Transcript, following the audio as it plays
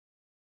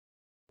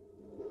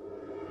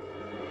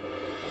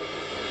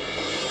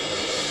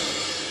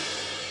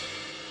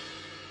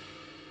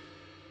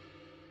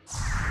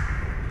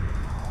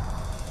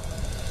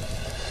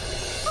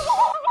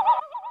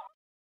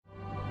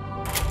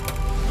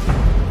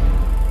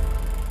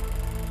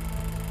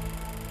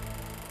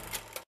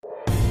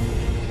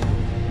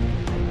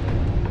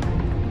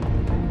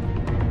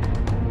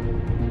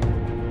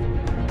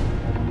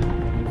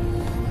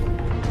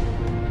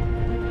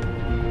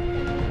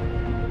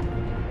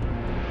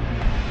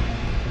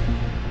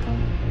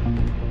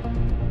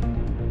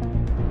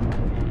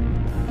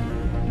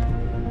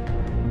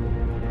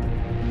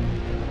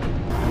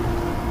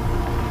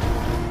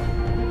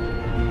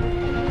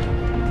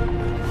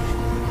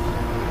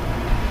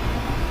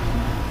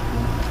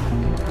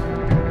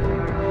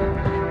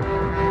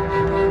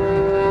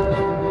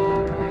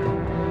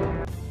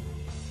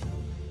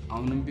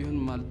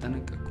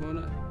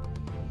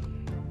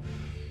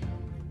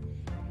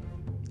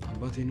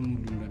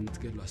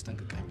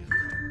አስጠንቅቃኛለች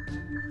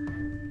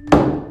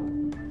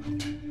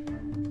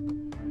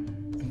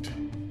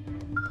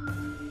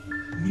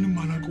ምንም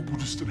አላውቀው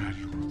ጉድ ውስጥ ነው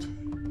ያለሁት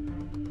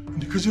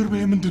እንዴ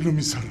ከጀርባዬ ምንድነው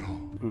የሚሰራው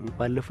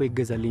ባለፈው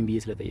ይገዛልኝ ብዬ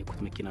ስለጠየቁት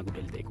መኪና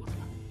ጉዳይ ልጠይቁት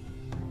ነው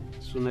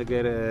እሱ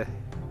ነገር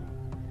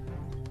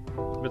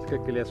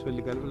በትክክል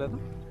ያስፈልጋል ብለህ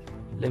ነው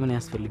ለምን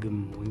ያስፈልግም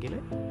ወንጌላ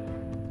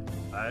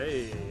አይ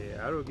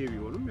አሮጌ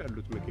ቢሆንም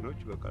ያሉት መኪናዎች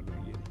በቃሉ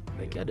ብዬ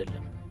በቂ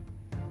አይደለም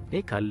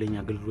ይሄ ካለኝ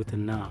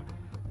አገልግሎትና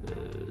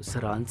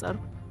ስራ አንፃር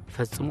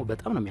ፈጽሞ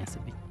በጣም ነው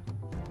የሚያስብኝ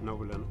ነው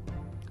ብለህ ነው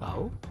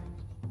አዎ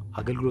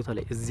አገልግሎታ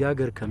ላይ እዚህ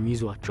ሀገር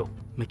ከሚይዟቸው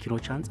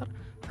መኪኖች አንፃር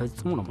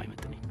ፈጽሞ ነው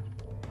የማይመጥነኝ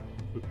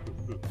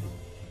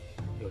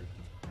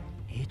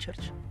ይሄ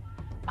ቸርች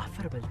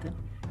አፈር በልተን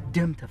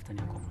ደም ተፍተን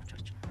ያቆመው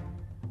ቸርች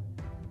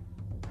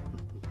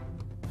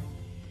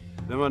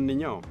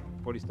ለማንኛውም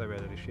ፖሊስ ጣቢያ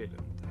ደርሼ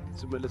የለም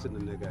ስመለስ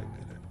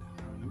እንነጋገራለን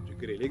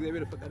ችግር የለም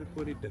እግዚአብሔር ፈቃድ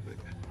ከሆነ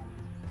ይደረጋል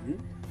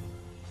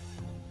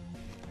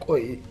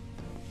ቆይ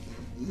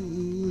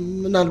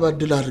ምናልባት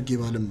ድል አድርጌ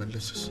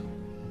ባልመለስስ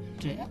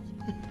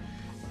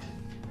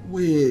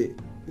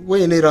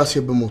ወይ እኔ ራሴ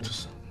በሞትስ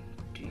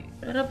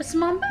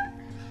ረብስማም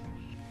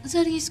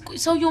ዘሪስ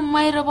ሰውየው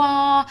ማይረባ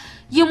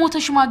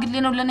የሞተ ሽማግሌ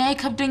ነው ለኔ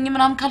አይከብደኝ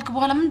ምናም ካልክ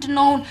በኋላ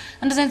ምንድነው አሁን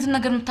እንደዚህ አይነት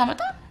ነገር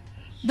የምታመጣ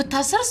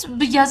ብታሰርስ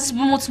ብያዝስ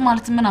በሞትስ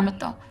ማለት ምን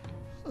አመጣው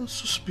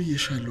እሱስ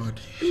ብዬሻለሁ አዲ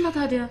እና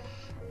ታዲያ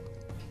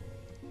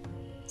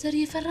ዘሪ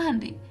ፈራህ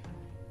እንዴ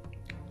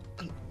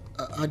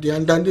አዲ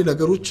አንዳንዴ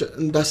ነገሮች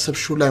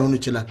እንዳሰብሽው ላይሆን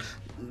ይችላል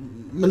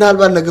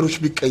ምናልባት ነገሮች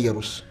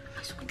ቢቀየሩስ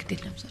እሱ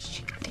ግዴለም ዘርሽ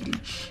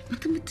ግዴለም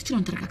አንተ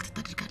ምትችለው ተረጋግተህ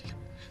ታደርጋለህ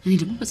እኔ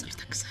ደግሞ በጸሎት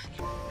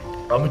ታግዛለሁ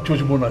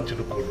አምቾች መሆናችን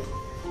እኮ ነው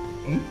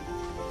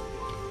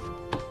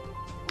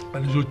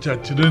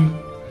ልጆቻችንን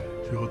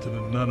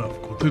ህይወትንና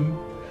ናፍቆትን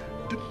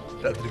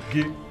አድርጌ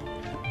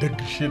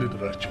ደግሼ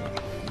ልድራቸው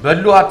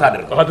በሉ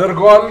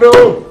አደርገዋለሁ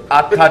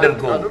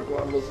አታደርገው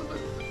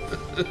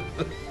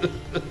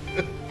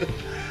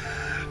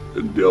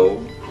እንዴው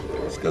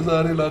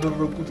እስከዛሬ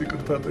ላደረኩት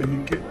ይቅርታ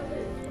ጠይቄ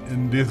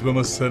እንዴት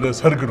በመሰለ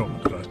ሰርግ ነው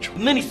ምድራቸው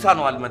ምን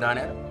ይሳነዋል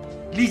መድኃኒዓለም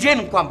ልጄን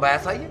እንኳን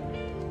ባያሳየ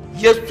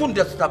የሱን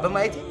ደስታ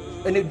በማየት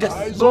እኔ ደስ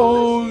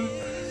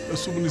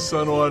እሱ ምን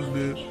ይሳነዋል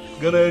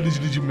ገና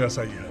ልጅ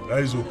የሚያሳያል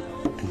አይዞ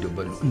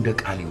እንደበሉ እንደ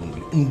ቃል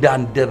ይሁንልኝ እንደ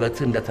አንደበት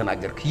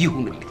እንደተናገርክ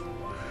ይሁንልኝ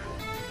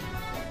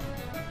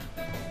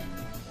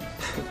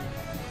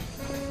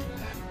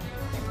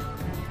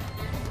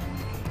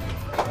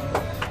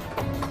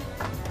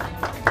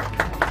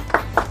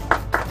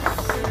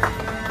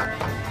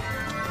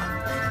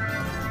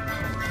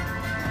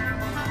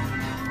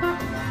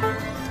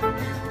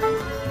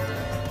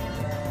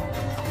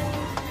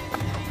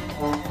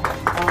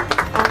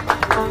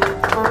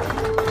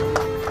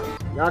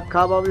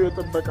አካባቢው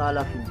የጥበቃ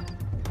ኃላፊ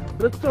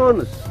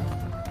ብትሆንስ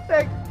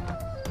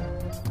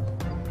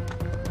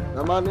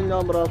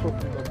ለማንኛውም ራሱ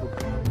ተጠብቁ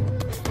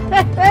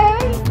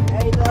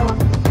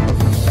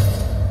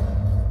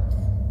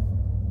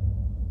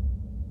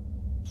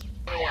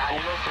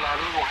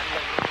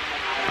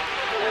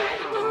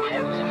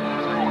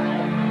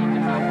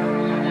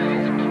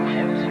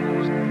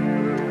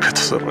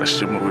ከተሰራሽ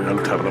ጀምሮ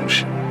ያልታረምሽ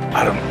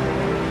አረም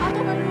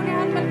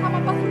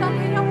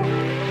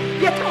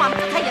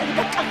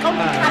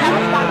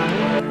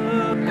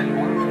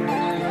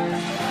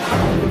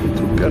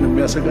ኢትዮጵያን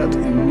የሚያሰጋት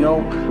እኛው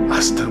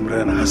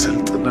አስተምረን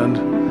አሰልጥነን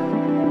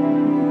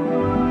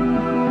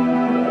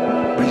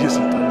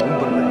በየስልጣን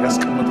ወንበር ላይ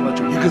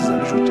ያስቀመጥናቸው የገዛ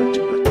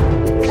ልጆቻችን ናቸው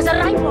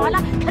ከዘራኝ በኋላ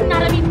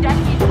ከናረቢ እንዳል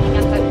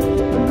ይልኛል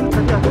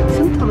ታዲያ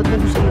ስንት ዓመት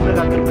ነው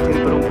ስንነጋገር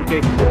የነበረው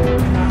ጉዳይ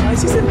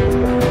አይሲስን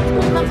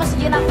መንፈስ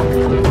እየናፈቅ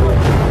ከምትሆን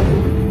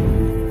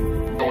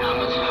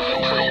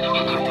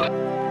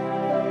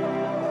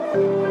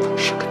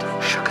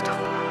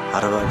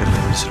አረብ ሀገር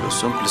ለሚስለው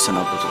ሶም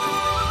ልሰናበቱ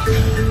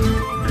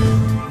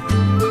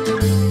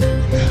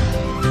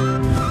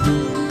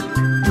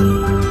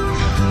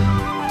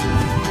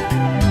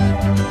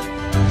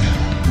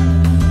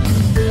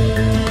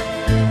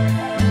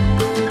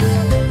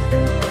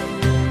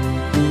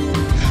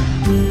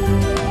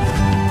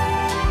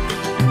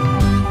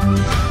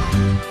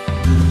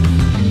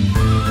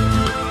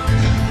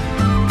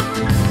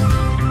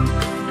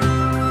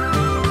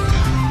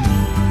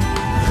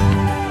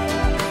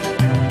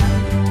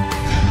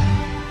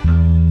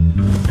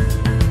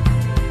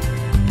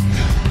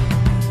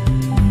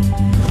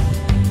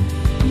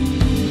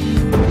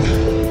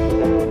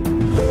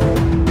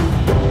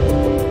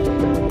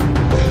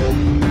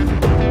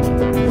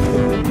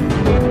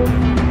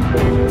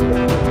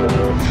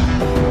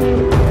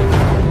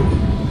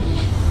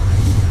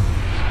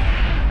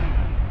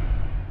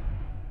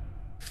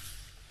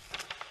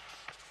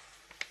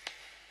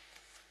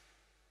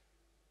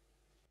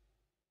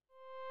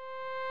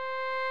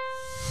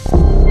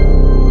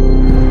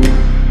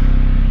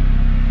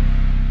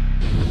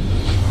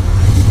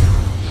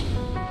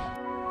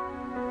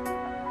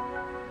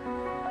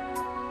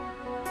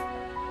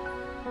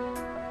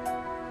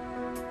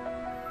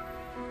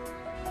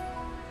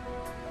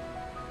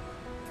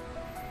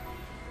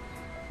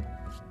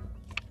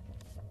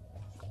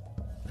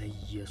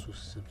በኢየሱስ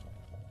ስም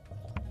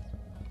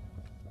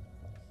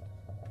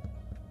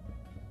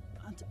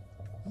አንተ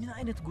ምን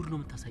አይነት ጉድ ነው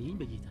የምታሳየኝ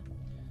በጌታ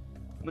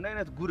ምን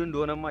አይነት ጉድ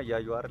እንደሆነማ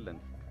ያያዩ አይደለም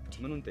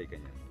ምኑን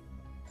ጠይቀኛል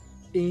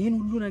ይሄን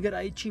ሁሉ ነገር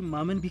አይቺ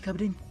ማመን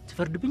ቢከብደኝ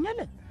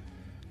ትፈርድብኛለህ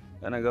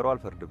ለነገሩ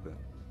አልፈርድብህም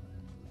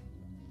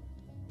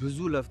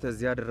ብዙ ለፍተህ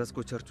እዚያ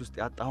ያደረስከው ቸርች ውስጥ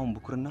ያጣውን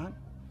ቡክርናህን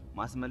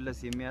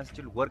ማስመለስ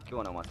የሚያስችል ወርቅ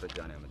የሆነ ማስረጃ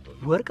ነው ያመጣው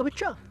ወርቅ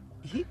ብቻ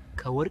ይሄ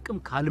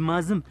ከወርቅም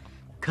ካልማዝም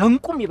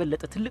ከንቁም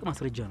የበለጠ ትልቅ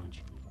ማስረጃ ነው እንጂ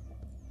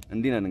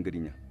እንዲህ ነን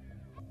እንግዲህኛ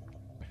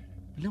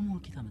ለምን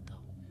ኬታ መጣው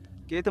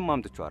ከየትም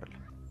አምጥቼው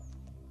አይደለም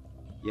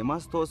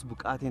የማስታወስ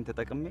ብቃቴን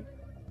ተጠቅሜ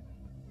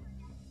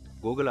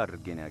ጎግል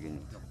አድርጌ ነው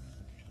ያገኘሁት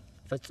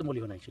ፈጽሞ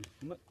ሊሆን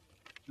አይችልም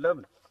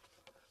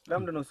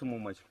ለምን ነው ስሙ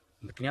ማይችል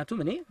ምክንያቱም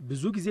እኔ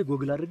ብዙ ጊዜ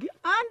ጎግል አድርጌ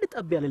አንድ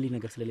ጠብ ያለልኝ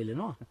ነገር ስለሌለ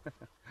ነው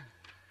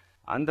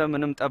አንተ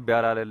ምንም ጠብ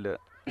ያላለለ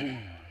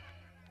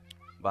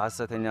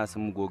በሐሰተኛ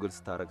ስሙ ጎግል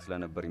ስታረግ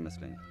ስለነበር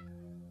ይመስለኛል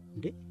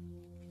እንዴ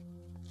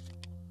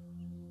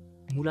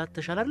ሙላት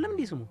ተሻለ አይደለም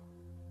እንዴ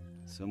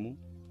ስሙ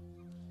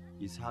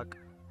ይስሐቅ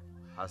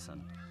ሐሰን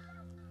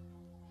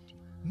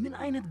ምን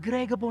አይነት ግራ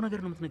የገባው ነገር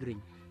ነው የምትነግረኝ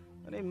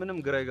እኔ ምንም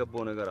ግራ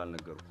የገባው ነገር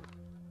አልነገርኩም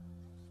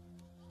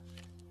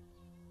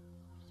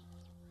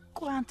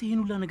ቆይ አንተ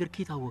ይሄን ሁላ ነገር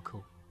ከየት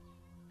አወቀው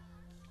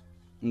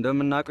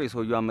እንደምናቀው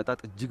የሰውየው አመጣጥ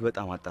እጅግ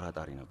በጣም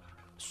አጠራጣሪ ነበር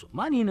እሱ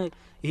ማን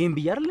ይሄን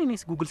ብያርል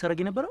እኔስ ጉግል ሰረግ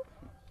የነበረው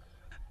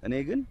እኔ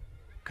ግን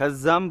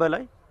ከዛም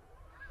በላይ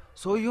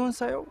ሰውየውን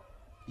ሳየው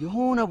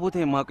የሆነ ቦታ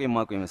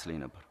የማቀው ይመስለኝ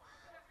ነበር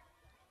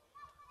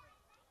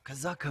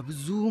ከዛ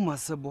ከብዙ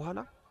ማሰብ በኋላ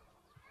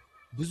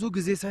ብዙ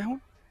ጊዜ ሳይሆን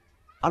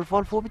አልፎ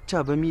አልፎ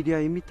ብቻ በሚዲያ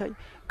የሚታይ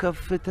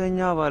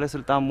ከፍተኛ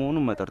ባለስልጣን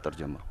መሆኑን መጠርጠር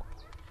ጀመርኩ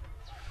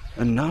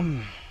እናም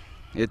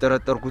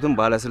የጠረጠርኩትን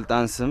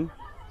ባለስልጣን ስም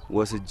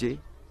ወስጄ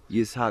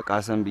ይስሐቅ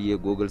ሐሰን ብዬ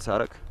ጎግል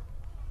ሳረክ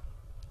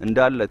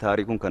እንዳለ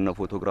ታሪኩን ከነ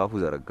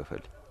ፎቶግራፉ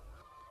ዘረገፈል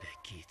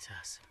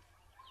በጌታስ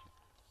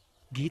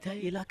ጌታ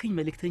የላከኝ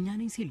መልእክተኛ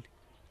ነኝ ሲል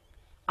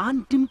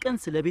አንድም ቀን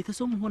ስለ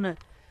ቤተሰቡም ሆነ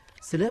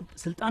ስለ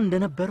ስልጣን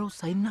እንደነበረው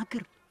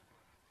ሳይናገር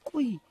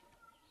ቆይ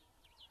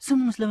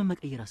ስሙን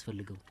ስለመቀየር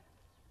አስፈልገው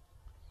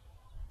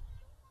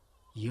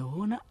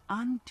የሆነ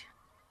አንድ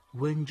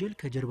ወንጀል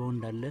ከጀርባው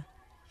እንዳለ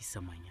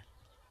ይሰማኛል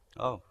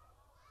አዎ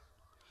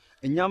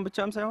እኛም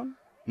ብቻም ሳይሆን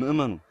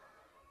ምእመኑ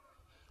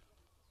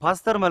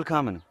ፓስተር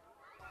መልካምን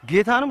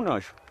ጌታንም ነው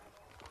አሹ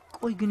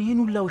ቆይ ግን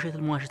ይሄን ሁላ ውሸት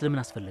ለማዋሸት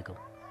ለምን አስፈልገው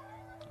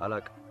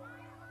አላቅ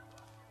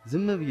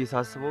ዝም ብዬ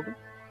ሳስበው ግን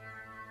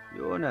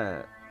የሆነ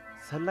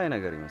ሰላይ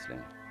ነገር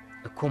ይመስለኛል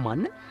እኮ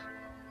ማን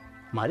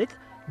ማለት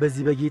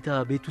በዚህ በጌታ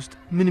ቤት ውስጥ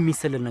ምን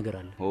የሚሰለል ነገር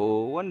አለ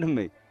ወንድሜ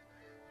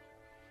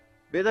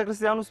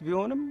ቤተክርስቲያን ውስጥ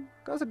ቢሆንም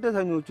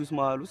ከስደተኞች ውስጥ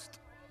መሃል ውስጥ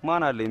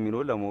ማን አለ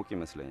የሚለው ለማወቅ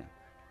ይመስለኛል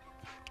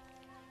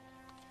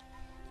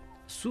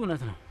እሱ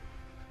እውነት ነው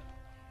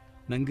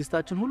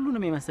መንግስታችን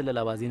ሁሉንም የመሰለል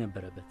አባዜ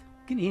ነበረበት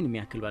ግን ይሄን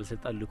የሚያክል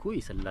ባለስልጣን ልኮ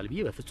ይሰልላል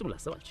ብዬ በፍጹም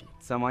ላስብ አልችልም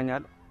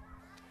ሰማኛል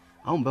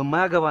አሁን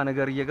በማያገባ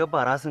ነገር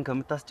እየገባ ራስን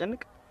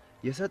ከምታስጨንቅ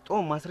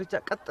የሰጠውን ማስረጃ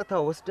ቀጥታ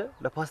ወስደ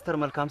ለፓስተር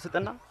መልካም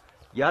ስጥና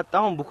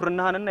ያጣውን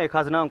ቡክርናህንና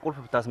የካዝናን ቁልፍ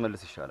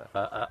ብታስመልስ ይሻላል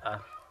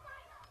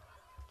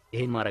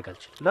ይሄን ማድረግ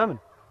አልችልም ለምን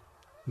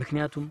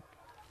ምክንያቱም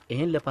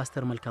ይሄን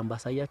ለፓስተር መልካም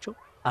ባሳያቸው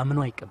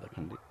አምነው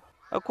አይቀበሉም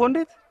እኮ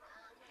እንዴት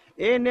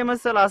ይሄን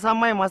የመሰለ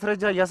አሳማኝ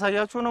ማስረጃ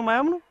ያሳያችሁ ነው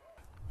ማያምኑ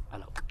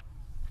አላውቅ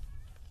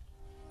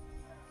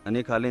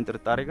እኔ ካለኝ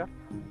ጥርጣሬ ጋር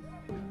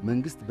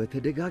መንግስት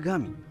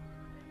በተደጋጋሚ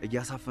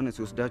እያሳፈነ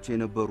ሲወስዳቸው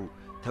የነበሩ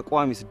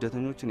ተቋሚ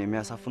ስደተኞችን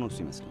የሚያሳፍነው እሱ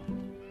ይመስላል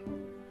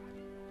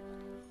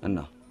እና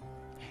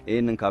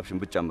ይሄንን ካፕሽን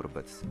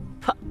ብቻምርበት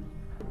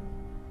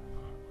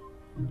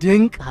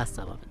ድንቅ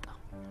ሐሳብ አመጣ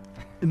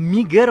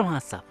የሚገርም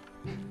ሐሳብ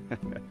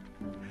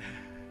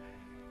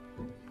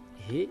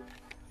ይሄ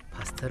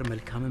ፓስተር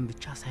መልካምን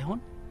ብቻ ሳይሆን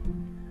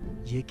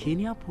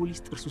የኬንያ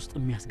ፖሊስ ጥርስ ውስጥ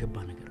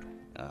የሚያስገባ ነገር ነው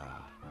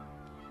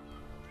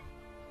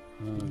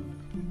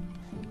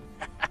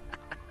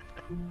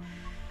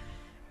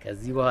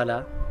ከዚህ በኋላ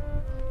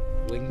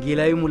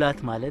ወንጌላዊ ሙላት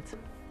ማለት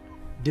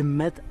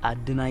ድመት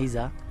አድናይዛ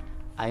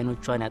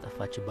አይኖቿን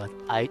ያጠፋችባት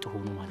አይጥ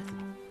ሆኖ ማለት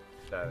ነው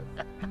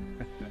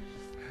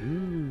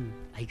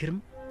አይገርም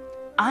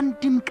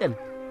አንድም ቀን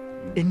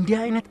እንዲህ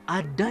አይነት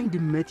አዳኝ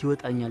ድመት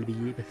ይወጣኛል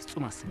ብዬ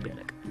በፍጹም አስቤ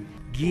አላውቅም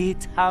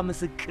ጌታ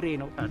ምስክሬ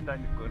ነው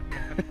አዳኝ እኮ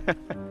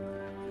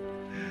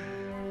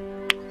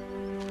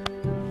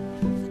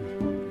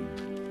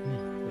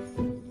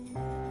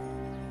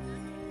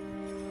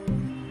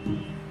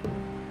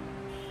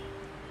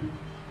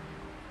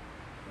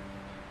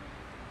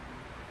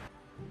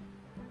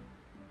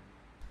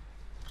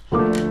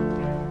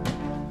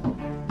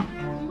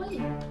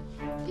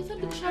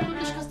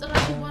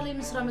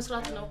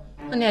መስራት ነው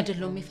እኔ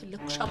አይደለም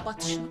የፈለኩሽ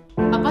አባትሽ ነው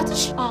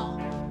አባትሽ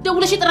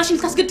ደውለሽ የጠራሽኝ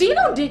ልታስገድኝ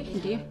ነው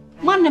እንዴ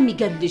ማን ነው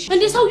የሚገልሽ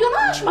እንዴ ሰውየው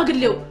ነው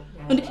ሽማግሌው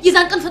እንዴ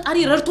የዛን ቀን ፈጣሪ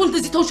ረርቶን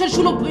እንደዚህ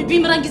ተውሸልሽሎ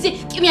ቢምራን ጊዜ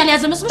ቂም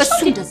ያልያዘ መስሎሽ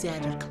እሱ እንደዚህ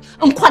ያደርግ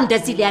እንኳን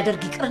እንደዚህ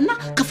ሊያደርግ ይቅርና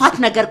ክፋት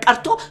ነገር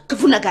ቀርቶ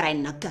ክፉ ነገር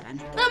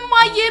አይናገረንም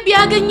እማዬ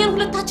ቢያገኘን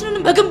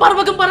ሁለታችንንም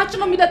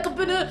በግንባራችን ነው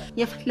የሚለቅብን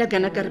የፈለገ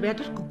ነገር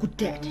ቢያደርግ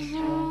ጉዳይ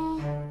አይደለም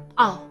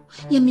አዎ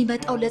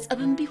የሚመጣው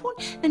ለጸብም ቢሆን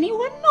እኔ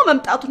ዋናው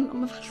መምጣቱን ነው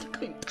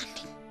የምፈልገው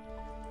ይምጣልኝ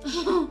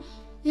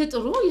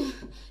የጥሩ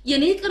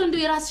የኔ ቅር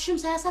እንደው የራስሽም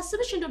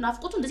ሳያሳስብሽ እንደው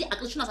ናፍቆቱ እንደዚህ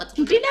አቅልሽና ሳጥሽ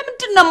እንዴ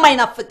ለምንድን ነው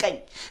የማይናፍቀኝ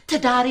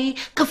ትዳሬ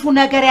ክፉ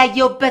ነገር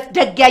ያየውበት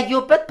ደግ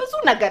ያየውበት ብዙ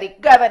ነገር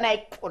ይገበና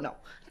ይቆ ነው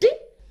እንዴ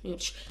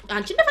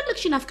አንቺ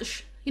እንደፈለግሽ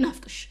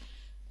ይናፍቅሽ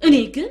እኔ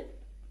ግን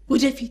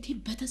ወደፊት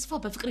በተስፋ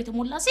በፍቅር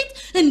የተሞላ ሴት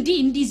እንዲህ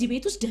እዚህ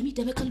ቤት ውስጥ ደሚ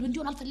ደበቀልብ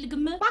እንዲሆን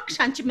አልፈልግም ባክሽ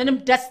አንቺ ምንም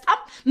ደስታም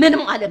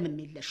ምንም ዓለምም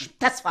የለሽ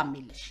ተስፋም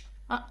የለሽ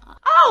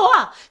አዋ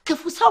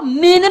ክፉ ሰው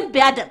ምንም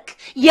ቢያደርግ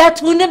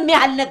የቱንም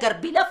ያህል ነገር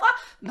ቢለፋ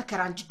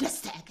መከራ እንጂ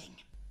ደስታ ያገኝ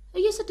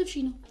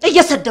እየሰደብሽኝ ነው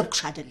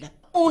እየሰደብኩሽ አይደለም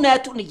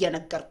እውነቱን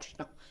እየነገርኩሽ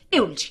ነው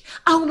ይውልሽ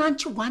አሁን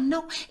አንቺ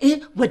ዋናው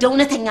ወደ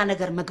እውነተኛ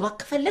ነገር መግባት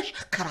ከፈለሽ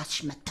ከራስሽ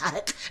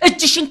መታረቅ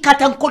እጅሽን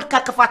ከተንኮል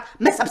ከክፋት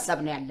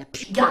መሰብሰብ ነው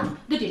ያለብሽ ያ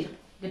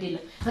ግዴለ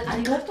ፈጣሪ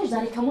ወርቶሽ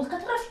ዛሬ ከሞት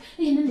ከተረፍሽ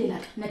ይሄንን ሌላ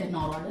ነገር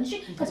እናወራለን እሺ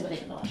ከዚህ በላይ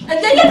እናወራለን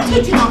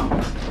እንዴ ነው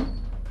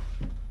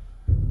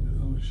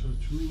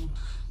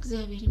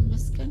እግዚአብሔር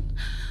ይመስገን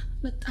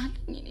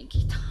መጣልኝ እኔ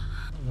ጌታ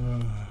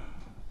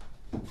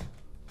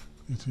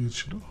የት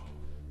ነው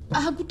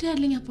ጉዳይ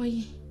አለኝ አባዬ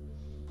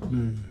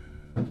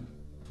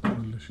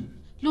አለሽ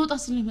ልወጣ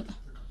ስል ነው የመጣ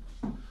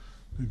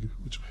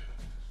ቁጭ በይ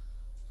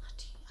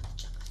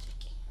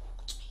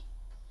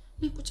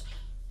ቁጭ በይ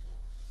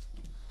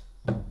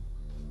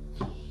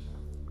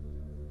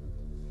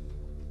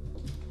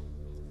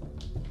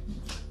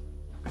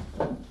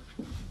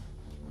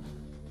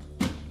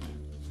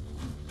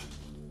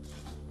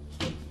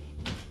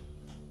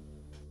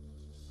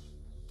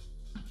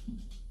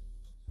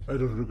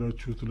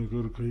ያደረጋችሁት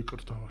ነገር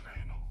ከይቅርታ በላይ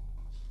ነው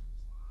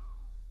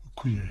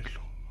እኩያ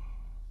የለውም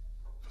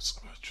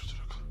ፈጽማችሁት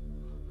ነገር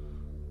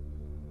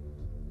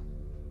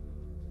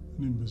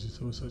እኔም በዚህ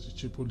ተበሳጭቼ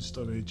ፖሊስ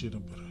ጣቢያ ሄጄ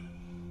ነበር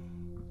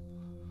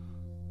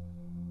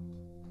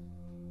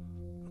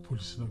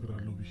ፖሊስ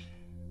እነግራለሁ ብዬ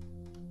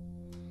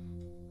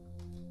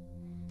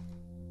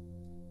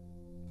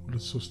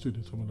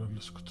 2-3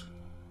 የተመላለስኩት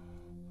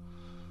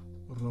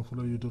በራፉ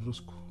ላይ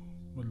የደረስኩ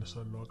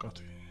መለሳለሁ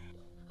አቃተኝ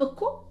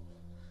እኮ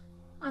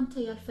አንተ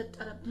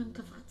ያልፈጠረብህን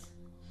ክፋት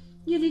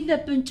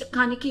የሌለብን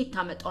ጭካኔ ከየት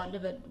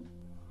ታመጣዋለህ በሉ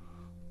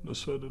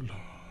ለሱ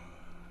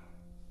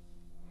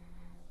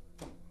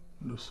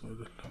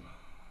አይደለም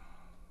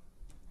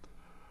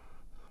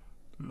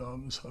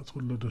ለአመሳት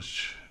ወለደች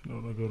ነው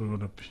ነገሩ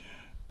የሆነብኝ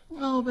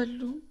አዎ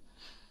በሉ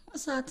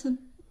እሳትን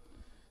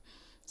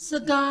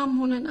ስጋም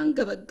ሆነን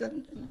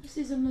አንገበገርን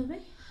ዝም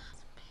በይ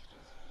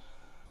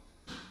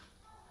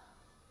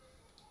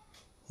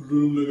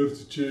ሁሉንም ነገር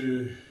ትቼ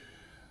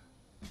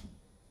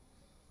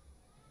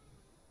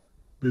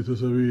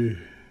ቤተሰቤ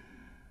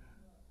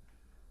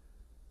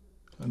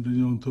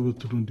አንደኛውን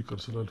ተበትሎ እንዲቀር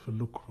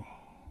ስላልፈለኩ ነው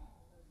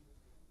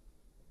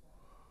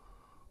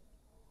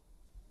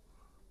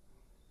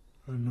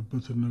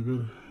ያለበትን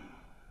ነገር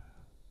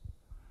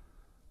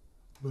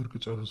በርቅ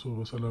ጨርሶ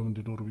በሰላም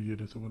እንዲኖር ብዬ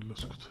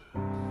ተመለስኩት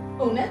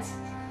እውነት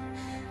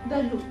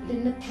በሉ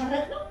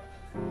ልንታረቅ ነው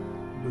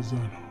ለዛ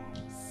ነው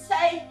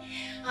ሳይ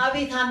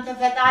አቤት አንተ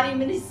ፈጣሪ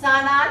ምን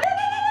ይሳናል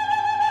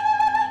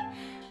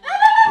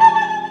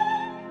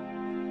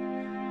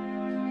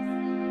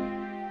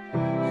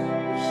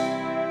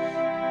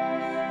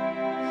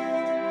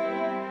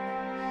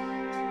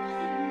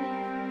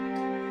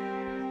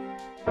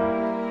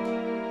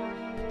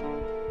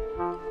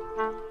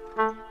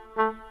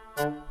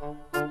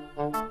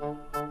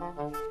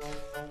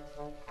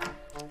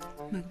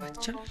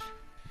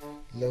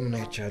ለምን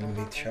አይቻልም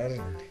ቤት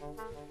ይሻላል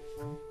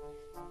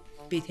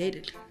ቤት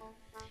አይደለም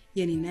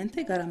የኔና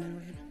አንተ ጋራ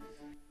መኖር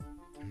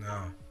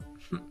ነው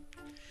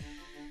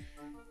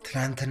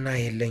ትላንትና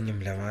የለኝም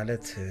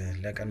ለማለት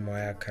ለቀን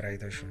ሞያ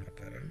አከራይተሽ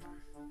ነበር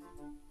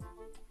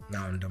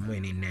አሁን ደግሞ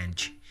የኔና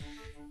አንቺ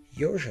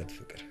የውሸት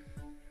ፍቅር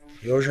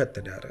የውሸት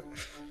ትዳር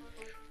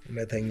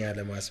እውነተኛ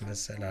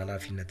ለማስመሰል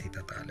ኃላፊነት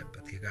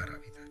የተጣለበት የጋራ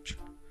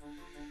ቤታችን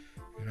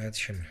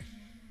እውነትሽን ነው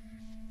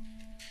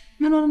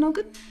ምን ሆነ ነው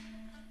ግን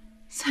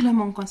ሰላም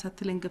እንኳን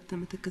ሳትለኝ ገብተህ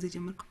መተከዝ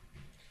ጀመርኩ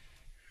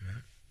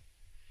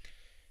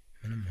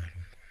ምንም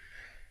አልሆንኩም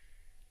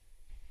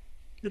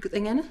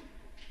እርግጠኛ ነህ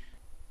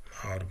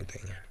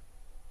እርግጠኛ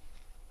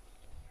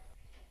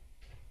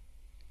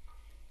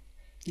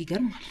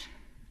ይገርማል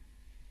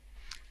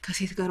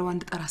ከሴት ጋር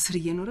ወንድ ጠራ ስር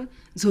እየኖረ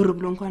ዞር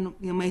ብሎ እንኳን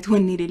የማይት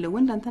ወኔ የሌለው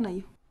ወንድ አንተን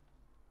አየሁ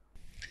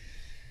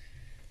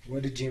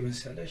ወድጄ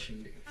መሰለሽ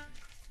እንዴ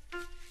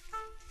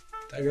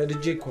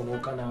ተገድጄ እኮ ነው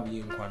ቀና ብዬ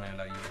እንኳን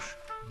ያላየሁሽ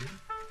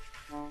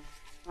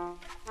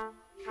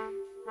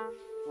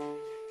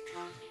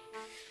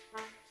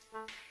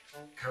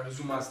ከብዙ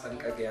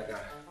ማስጠንቀቂያ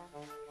ጋር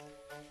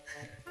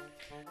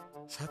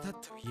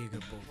ሳታት ብዬ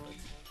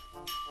ገባሁበት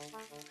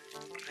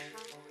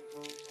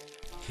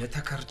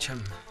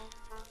የተከርቸም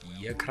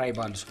የክራይ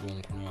ባል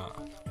ስለሆንኩ ነው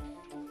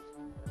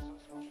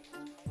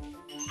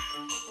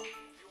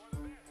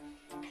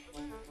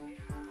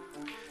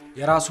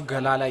የራሱ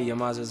ገላ ላይ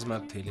የማዘዝ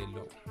መብት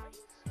የሌለው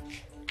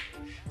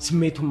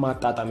ስሜቱን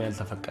ማጣጣም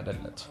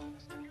ያልተፈቀደለት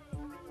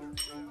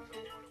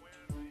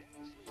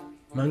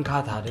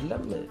መንካት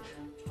አይደለም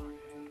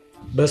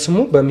በስሙ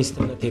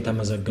በሚስትነት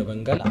የተመዘገበን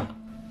ገላ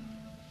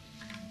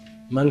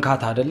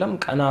መንካት አይደለም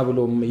ቀና ብሎ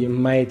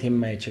ማየት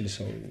የማይችል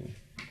ሰው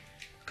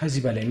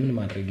ከዚህ በላይ ምን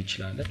ማድረግ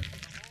ይችላል?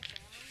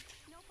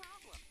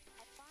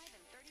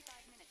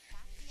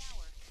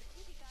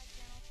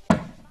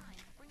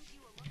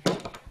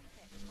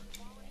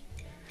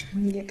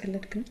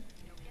 እየቀለድክ ነው?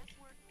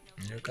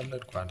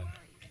 እየቀለድኩ አይደለም።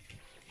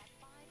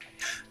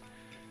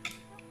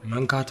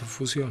 መንካት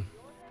ፉሲዮን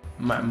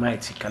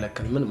ማየት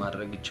ሲከለከል ምን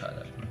ማድረግ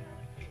ይቻላል?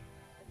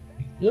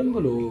 ዝም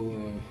ብሎ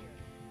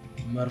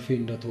መርፌ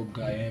እንደተወጋ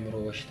የአእምሮ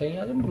በሽተኛ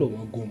ዝም ብሎ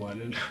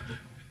መጎማለል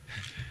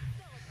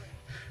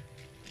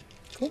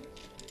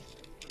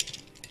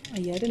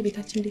አያደል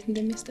ቤታችን እንዴት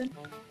እንደሚያስጠላ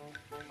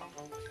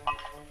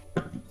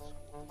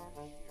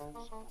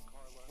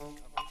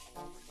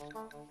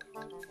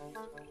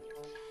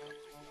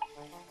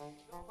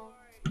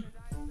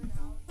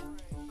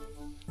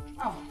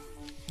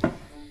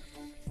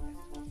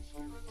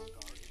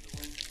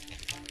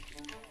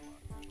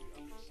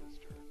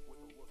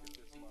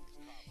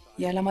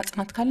ያለማ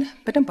ጽናት ካለ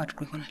በደንብ አድርጎ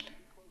ይሆናል።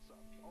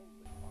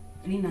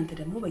 እኔ እናንተ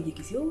ደግሞ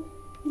በየጊዜው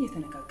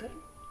እየተነጋገር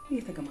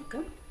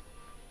እየተገማገም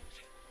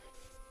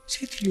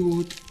ሴትዮ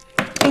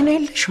ጤና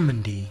የለሽም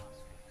እንዴ?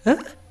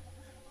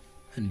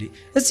 እንዴ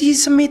እዚህ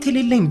ስሜት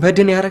የሌለኝ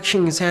በድን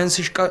ያረክሽኝ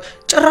ሳይንስሽ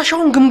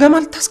ጭራሻውን ግምገማ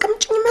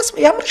ልታስቀምጪኝ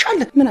ያምርሻል?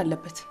 ምን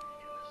አለበት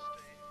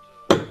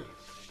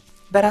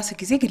በራስ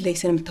ጊዜ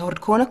ግለይሰን የምታወርድ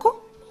ከሆነ እኮ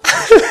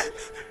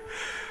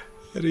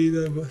ሪዳ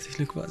ባትሽ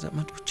ለክባዛ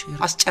ማዶች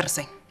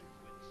አስጨርሰኝ።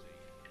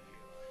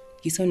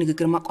 የሰው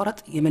ንግግር ማቋረጥ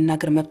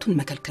የመናገር መብቱን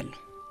መከልከል ነው።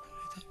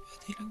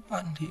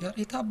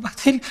 ሪታ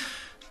ባትል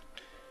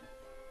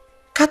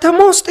ከተማ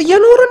ውስጥ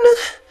እየኖርን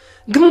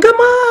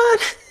ግምገማ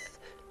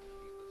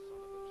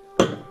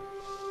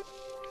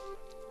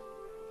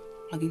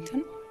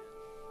አግኝተን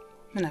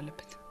ምን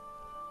አለበት?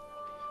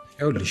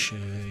 ይኸውልሽ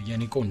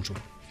የኔ ቆንጆ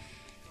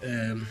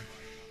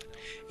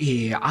ይሄ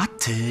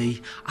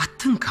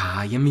አትንካ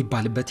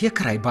የሚባልበት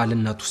የክራይ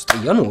ባልነት ውስጥ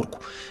እየኖርኩ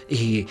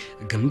ይሄ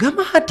ግምገማ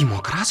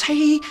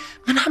ዲሞክራሲያዊ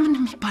ምናምን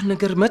የሚባል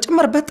ነገር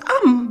መጨመር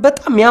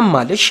በጣም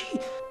ያማለሽ።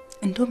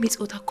 እንደውም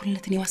የጾታ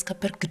እኩልነትን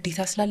የማስከበር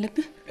ግዴታ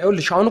ስላለብህ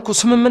ይኸውልሽ አሁን እኮ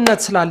ስምምነት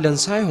ስላለን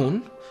ሳይሆን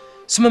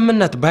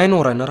ስምምነት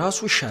ባይኖረን ራሱ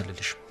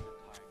ይሻልልሽ።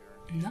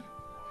 እና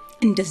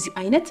እንደዚህ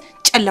አይነት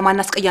ጨለማና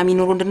አስቀያሚ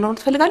ኑሮ እንድንኖር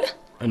ትፈልጋለህ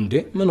እንዴ?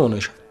 ምን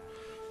ሆነሻል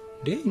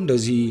እንዴ?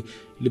 እንደዚህ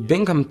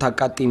ልቤን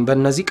ከምታቃጥኝ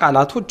በእነዚህ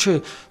ቃላቶች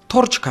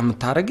ቶርች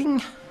ከምታረግኝ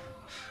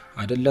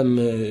አይደለም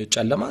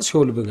ጨለማ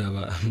ሲኦል ብገባ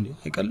እንዴ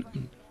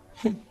አይቀልም።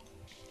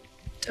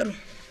 ጥሩ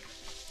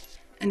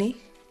እኔ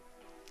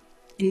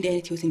እንዲህ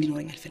አይነት ህይወት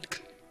እንዲኖረኝ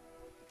አልፈልግም።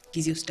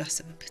 ጊዜ ውስጥ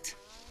አስብበት።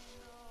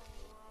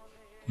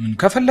 ምን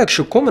ከፈለግሽ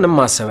እኮ ምንም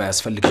ማሰብ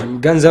አያስፈልግም።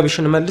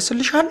 ገንዘብሽን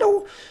መልስልሻለሁ፣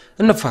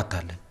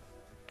 እንፋታለን።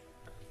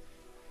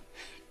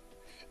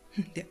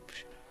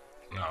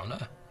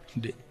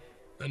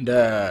 እንደ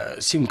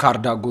ሲም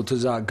ካርድ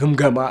አጎትዛ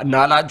ግምገማ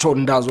ናላቸው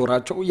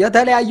እንዳዞራቸው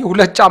የተለያየ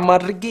ሁለት ጫማ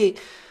አድርጌ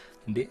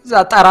እንዴ እዛ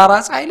ጠራራ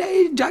ፀሐይ ላይ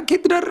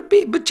ጃኬት ደርቤ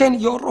ብቻዬን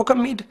እየወራሁ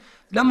ከመሄድ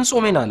ለምን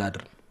ጾሜን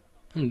አላድርም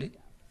እንዴ?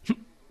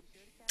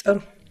 ጥሩ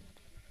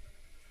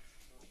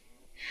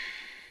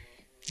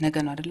ነገ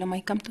ነው አይደለም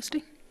አይካም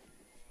ተወስደኝ።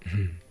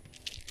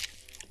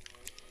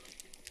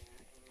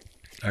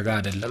 ነገ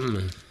አይደለም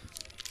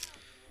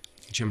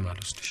ጅም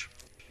አልወስድሽ።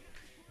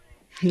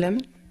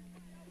 ለምን?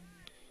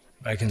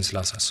 ባይከን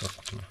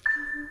ስላሳሰርኩት ነው።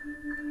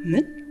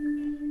 ምን?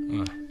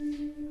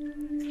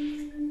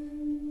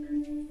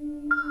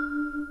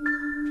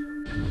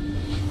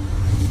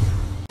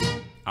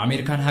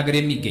 አሜሪካን ሀገር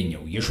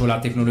የሚገኘው የሾላ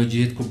ቴክኖሎጂ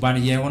እህት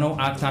ኩባንያ የሆነው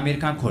አክት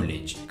አሜሪካን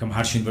ኮሌጅ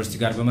ከመሃርሽ ዩኒቨርሲቲ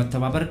ጋር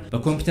በመተባበር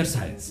በኮምፒውተር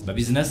ሳይንስ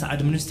በቢዝነስ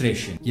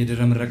አድሚኒስትሬሽን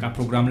የድህረ ምረቃ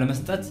ፕሮግራም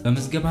ለመስጠት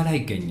በመዝገባ ላይ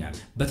ይገኛል።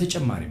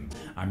 በተጨማሪም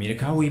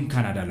አሜሪካ ወይም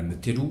ካናዳ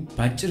ለምትሄዱ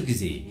በአጭር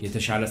ጊዜ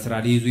የተሻለ ስራ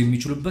ሊይዙ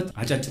የሚችሉበት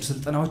አጫጭር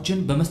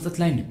ስልጠናዎችን በመስጠት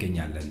ላይ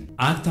እንገኛለን።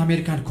 አክት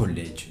አሜሪካን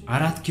ኮሌጅ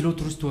 4 ኪሎ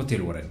ቱሪስት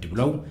ሆቴል ወረድ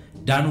ብለው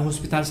ዳኖ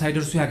ሆስፒታል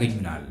ሳይደርሱ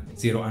ያገኙናል።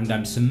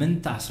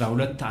 0118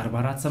 12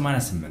 44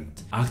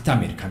 88 አክት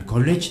አሜሪካን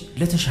ኮሌጅ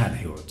ለተሻለ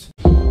ህይወት።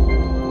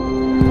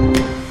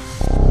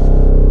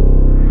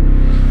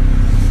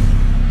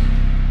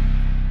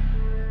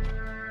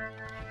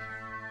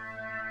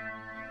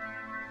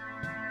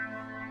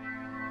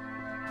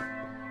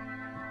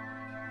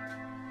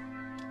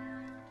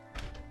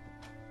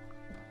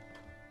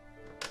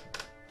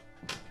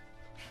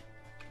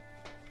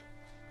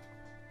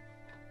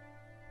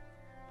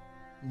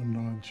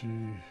 ምነው አንቺ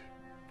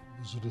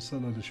ብዙ ደስ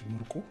አላለሽም?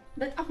 ምርቆ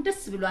በጣም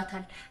ደስ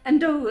ብሏታል።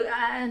 እንደው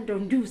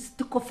እንዲሁ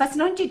ስትኮፈስ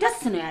ነው እንጂ ደስ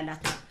ነው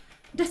ያላት።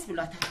 ደስ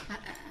ብሏታል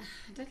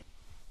አይደል?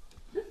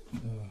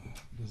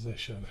 እንደዛ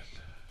ይሻላል።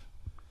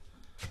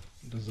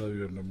 እንደዛ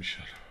ቢሆን ነው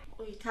የሚሻለው።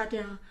 ቆይ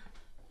ታዲያ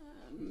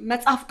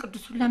መጽሐፍ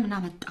ቅዱሱን ለምን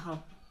አመጣኸው?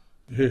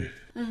 ይሄ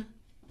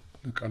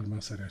ለቃል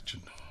ማሰሪያችን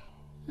ነው።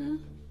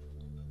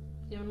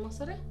 የምን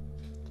ማሰሪያ?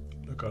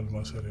 ለቃል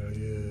ማሰሪያ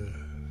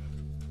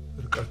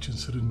የእርቃችን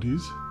ስር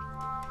እንዲይዝ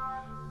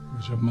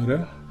መጀመሪያ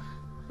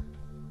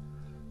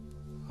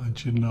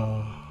አንቺና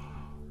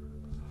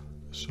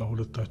እሷ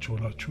ሁለታችሁ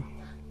ናችሁ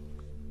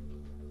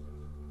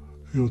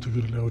ህይወት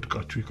እግር ላይ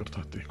ወድቃችሁ ይቅርታ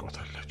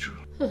ትጠይቋታላችሁ።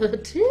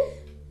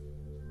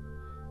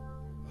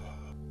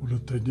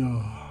 ሁለተኛ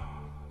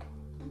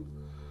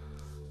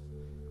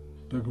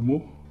ደግሞ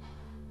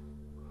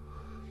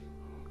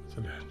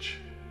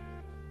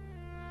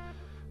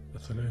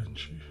በተለይ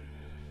አንቺ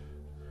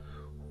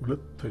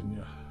ሁለተኛ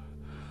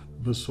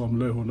በሷም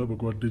ላይ ሆነ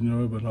በጓደኛዋ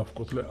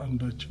በናፍቆት ላይ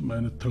አንዳችም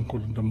አይነት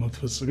ተንኮል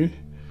እንደማትፈጽሚ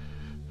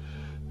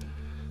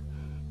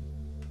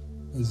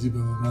እዚህ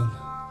በመማል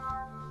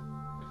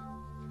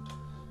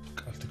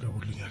ቃል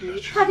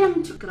ትገቡልኛላችሁ። ታዲያ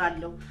ምን ችግር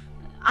አለው?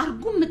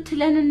 አርጉ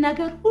የምትለንን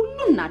ነገር ሁሉ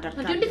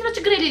እናደርጋለን። እንዴት ነው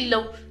ችግር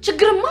የሌለው?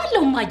 ችግርማ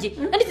አለው ማጂ።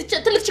 እንዴት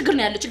ትልቅ ችግር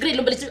ነው ያለው? ችግር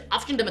የለውም ብለሽ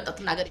አፍሽ እንደመጣ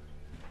ትናገሪ።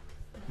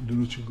 ምንድን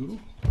ነው ችግሩ?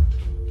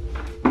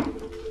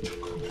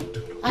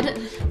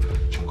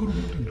 ችግሩ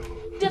ምንድነው?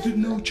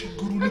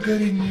 ችግሩ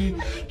ንገሪኝ።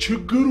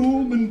 ችግሩ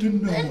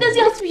ምንድነው?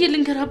 እንደዚህ አስብዬ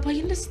ልንገር አባዬ።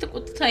 እንደዚህ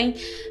ተቆጥታኝ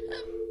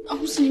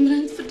አሁን ምን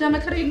አይነት ፍዳ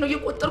መከራዬን ነው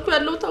እየቆጠርኩ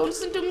ያለሁት? አሁንስ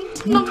እንደምን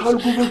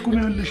ታልጎበጉም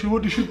ያለሽ?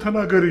 ወዲሽን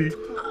ተናገሪ።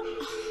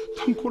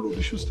 ተንኮል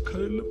ወዲሽ ውስጥ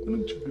ከሌለ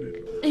ምንም ችግር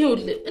የለም።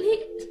 ይኸውልህ እኔ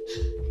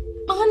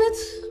ማለት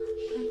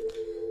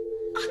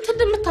አንተ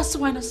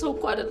እንደምታስበው አይነት ሰው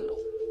እኮ አይደለም።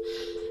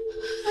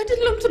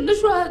 ትንሿ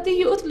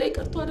ህይወት ላይ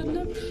ቀርቶ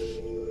አይደለም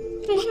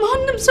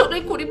ማንም ሰው ላይ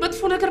እኮ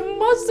መጥፎ ነገር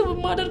ማስብ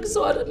ማደርግ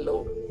ሰው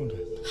አይደለሁም።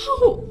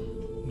 አዎ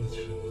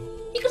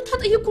ይቅርታ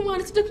ጠየቅኩ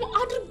ማለት ደግሞ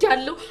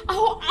አድርጌያለሁ።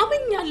 አዎ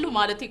አመኛለሁ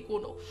ማለት እኮ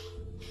ነው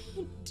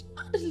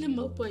አይደለም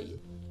አባዬ?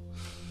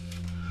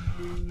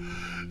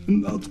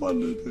 እናቷን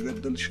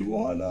ከገደልሽ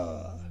በኋላ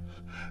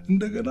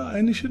እንደገና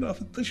አይንሽን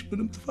አፍጠሽ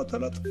ምንም ጥፋት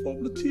አላጠፋሁም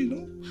ልትይ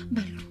ነው?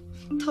 በሉ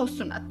ተው፣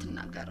 እሱን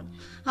አትናገረው፣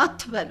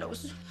 አትበለው።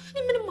 እሱ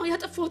ምንም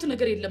ያጠፋሁት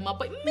ነገር የለም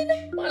አባዬ፣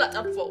 ምንም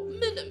አላጠፋሁም።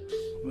 ምንም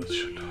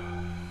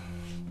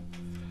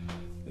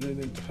እኔ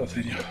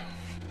ጥፋተኛ።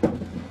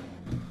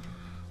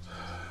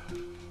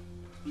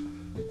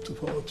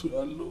 ጥፋቱ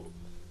ያለው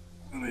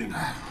እኔ ነኝ።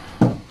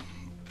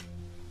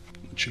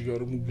 አንቺ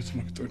ጋር ሙግት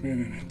መቅጠሜ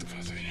እኔ ነኝ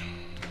ጥፋተኛ።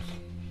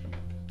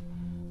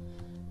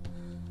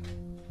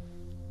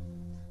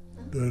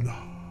 ደህና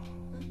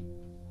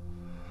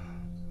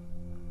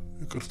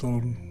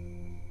ይቅርታውን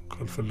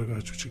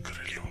ካልፈለጋችሁ ችግር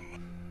የለውም።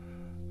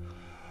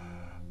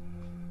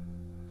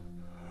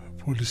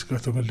 ፖሊስ ጋር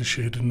ተመልሼ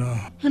ሄድና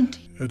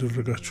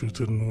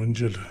ያደረጋችሁትን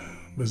ወንጀል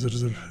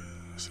በዝርዝር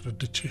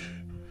አስረድቼ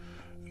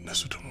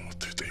እነሱ ደግሞ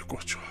መጥተው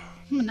ይጠይቋቸዋል።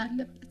 ምን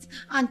አለበት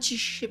አንቺ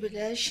እሺ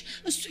ብለሽ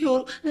እሱ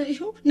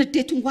ይኸው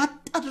ንዴቱን ዋጥ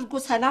አድርጎ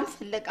ሰላም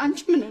ፈለገ። አንቺ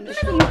ምን ሆነሽ?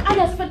 ምን ቃል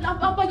ያስፈልጋል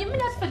አባዬ?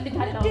 ምን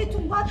ያስፈልጋል?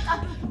 ንዴቱን ዋጥ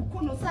አድርጎ እኮ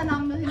ነው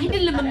ሰላም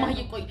አይደለም እማዬ።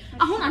 ቆይ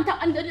አሁን አንተ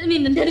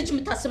እኔን እንደ ልጅ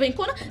የምታስበኝ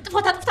ከሆነ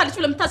ጥፋት አጥፍታለች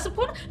ብለህ የምታስብ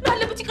ከሆነ ምን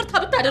አለበት ይቅርታ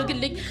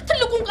ብታደርግልኝ?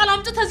 ትልቁን ቃል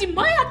አምጥተህ እዚህ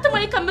ማይ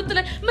አትማይ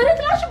ከምትለኝ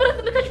መሬት ላሽ ብረት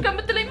ንከሽ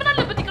ከምትለኝ ምን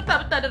አለበት ይቅርታ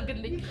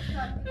ብታደርግልኝ?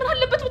 ምን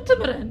አለበት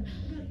ብትምረን?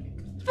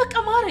 በቃ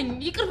ማረኝ፣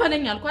 ይቅር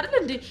በለኝ አልኩ አይደል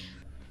እንዴ?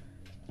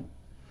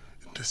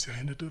 እንደዚህ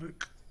አይነት ደረቅ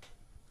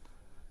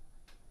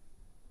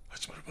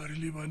አጭበርባሪ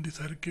ሌባ እንዴት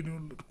አድርጌ ነው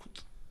የወለድኩት?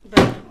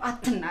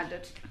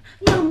 አትናደድ፣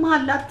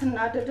 ያማል፣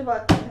 አትናደድ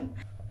እባክህ።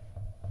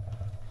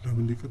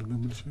 ለምን ይቅር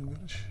እንደምልሽ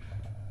ነገርሽ?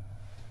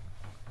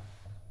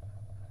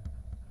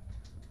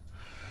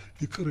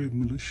 ይቅር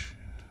የምልሽ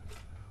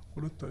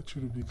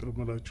ሁለታችሁንም ይቅር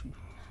እምላችሁ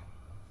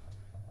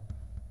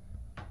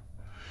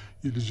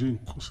የልጄን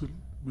ቁስል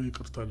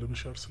በይቅርታ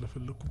ለመሻር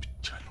ስለፈለኩ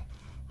ብቻ ነው።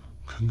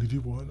 ከእንግዲህ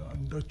በኋላ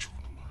አንዳችሁንም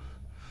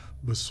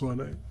በሷ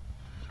ላይ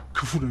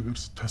ክፉ ነገር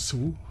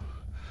ስታስቡ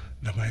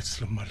ለማየት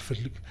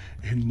ስለማልፈልግ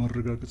ይሄን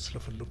ማረጋገጥ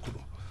ስለፈለኩ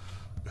ነው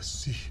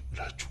በዚህ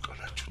ብላችሁ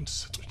ቃላችሁ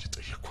እንድትሰጡኝ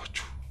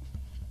ጠየቅኳችሁ።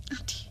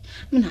 አዲ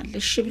ምን አለ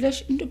እሺ ብለሽ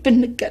እንደ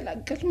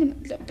ብንገላገል ምን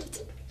አለበት?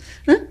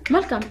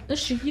 መልካም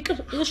እሺ ይቅር።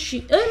 እሺ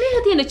እኔ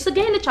እህቴ ነች፣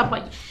 ስጋዬ ነች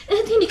አባዬ።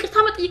 እህቴን ይቅርታ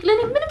መጠየቅ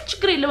ለኔ ምንም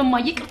ችግር የለም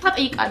እማዬ። ይቅርታ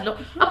ጠይቃለሁ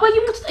አባዬ፣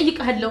 ሙት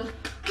ጠይቃለሁ።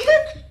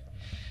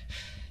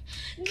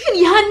 ግን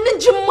ያንን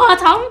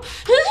ጅማታም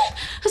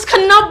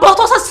እስከና አባቷ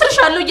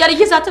አሳስርሻለሁ እያለ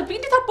እየዛተብኝ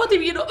እንዴት አባቴ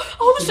ብዬ ነው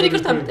አሁን እሱን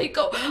ይቅርታ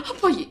የምጠይቀው?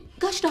 አባዬ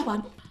ጋሽ ዳባ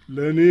ነው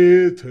ለኔ።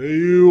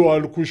 ተይው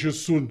አልኩሽ፣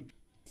 እሱን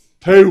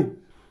ተይው።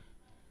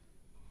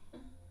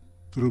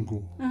 ትርንጎ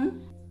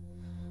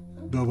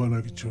ዳባን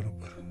አግኝቼው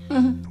ነበር።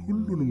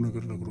 ሁሉንም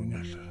ነገር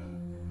ነግሮኛል።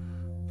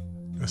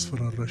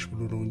 ያስፈራራሽ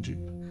ብሎ ነው እንጂ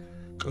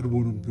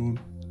ቀድሞንም ቢሆን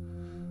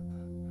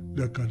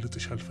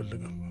ሊያጋልጥሽ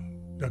አልፈለገም፣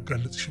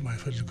 ሊያጋልጥሽም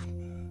አይፈልግም።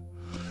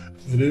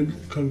 እኔም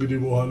ከእንግዲህ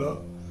በኋላ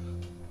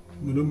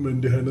ምንም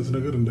እንዲህ አይነት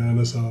ነገር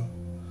እንዳያነሳ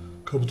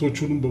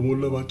ከብቶቹንም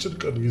በሞላ ባጭር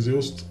ቀን ጊዜ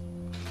ውስጥ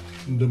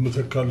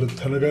እንደምተካለት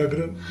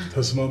ተነጋግረን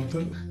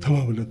ተስማምተን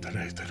ተማምለን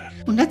ተለያይተናል።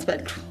 እውነት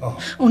በሉ?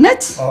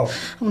 እውነት?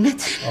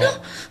 እውነት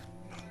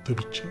አንተ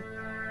ብቻ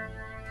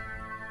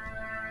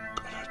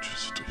ቃላችሁን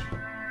ስጡኝ።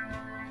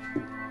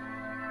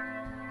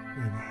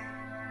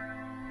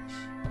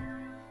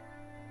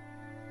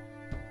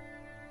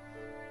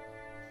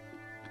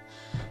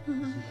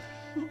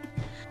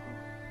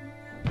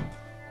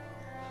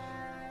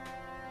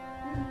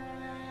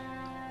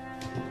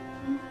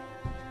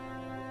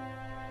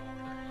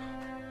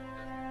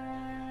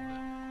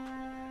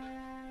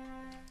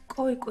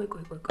 ቆይ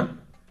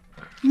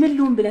ምን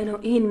ልሁን ብለህ ነው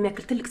ይሄን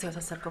የሚያክል ትልቅ ሰው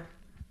ያሳሰርከው?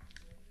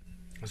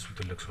 እሱ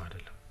ትልቅ ሰው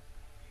አይደለም፣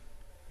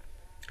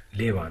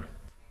 ሌባ ነው።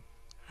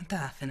 አንተ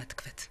አፈነ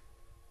ትክፈት።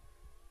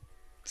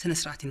 ስነ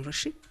ስርዓት ይኑር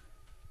እሺ።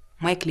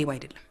 ማይክ ሌባ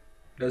አይደለም።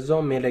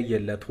 ለዛውም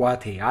የለየለት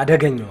ዋቴ፣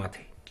 አደገኛ ዋቴ።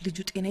 ልጁ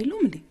ጤና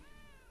የለውም እንዴ?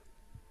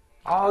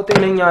 አዎ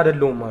ጤነኛ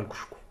አይደለሁም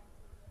አልኩሽ እኮ።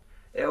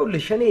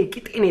 ይኸውልሽ እኔ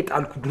ቂጤን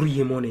የጣልኩ ዱርዬ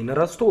መሆኔን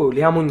ረስቶ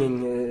ሊያሞኘኝ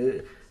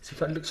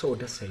ሲፈልግ ሰው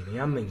ደስ አይለኝ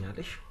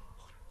ያመኛልሽ።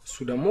 እሱ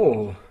ደግሞ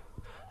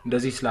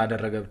እንደዚህ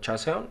ስላደረገ ብቻ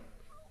ሳይሆን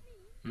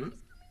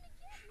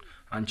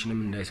አንቺንም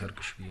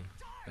እንዳይሰርቅሽ ብዬ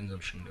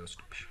ገንዘብሽን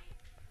እንዳይወስድብሽ።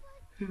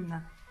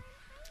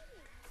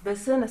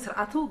 በስነ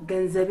ስርዓቱ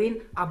ገንዘቤን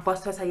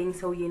አባቱ ያሳየኝ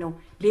ሰውዬ ነው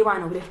ሌባ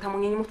ነው ብለህ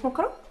ታሞኘኝ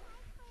የምትሞክረው?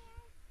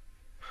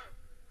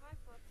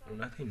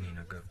 እውነቴን ነው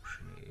የነገርኩሽ።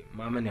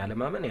 ማመን ያለ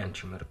ማመን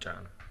ያንቺ ምርጫ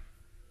ነው።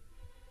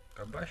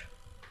 ገባሽ?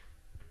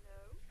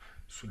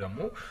 እሱ ደግሞ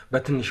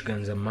በትንሽ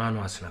ገንዘብ ማኑ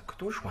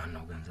አስነክቶሽ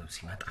ዋናው ገንዘብ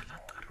ሲመጣ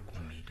ላጣርጎ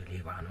መሄድ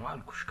ሌባ ነው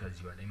አልኩሽ።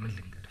 ከዚህ በላይ ምን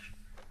ልንገርሽ?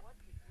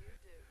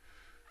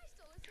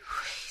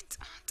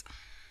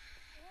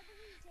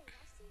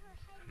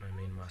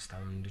 ማመን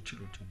ማስታመም እንድችል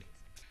ውጪ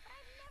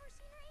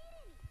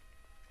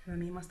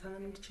ማመን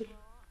ማስታመም እንድችል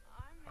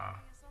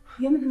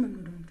የምን ምን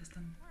ነው ደግሞ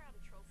ተስተምም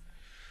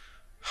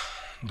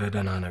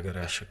ደደና ነገር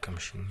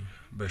ያሸከምሽኝ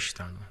በሽታ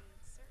ነው።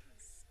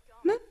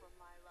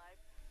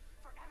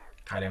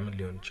 ታዲያ ምን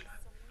ሊሆን ይችላል?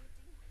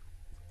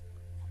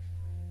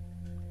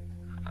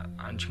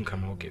 አንቺን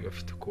ከማወቄ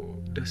በፊት እኮ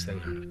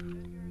ደስተኛ ነበር።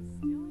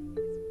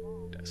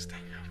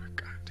 ደስተኛ በቃ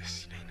ደስ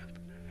ይለኝ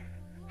ነበር።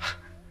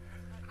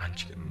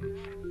 አንቺን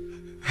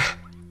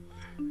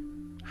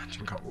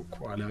ካወቅኩ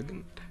በኋላ ግን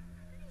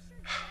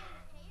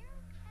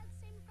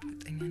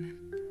በጠኛ ነህ።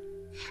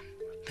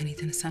 በእኔ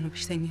የተነሳ ነው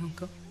በሽተኛ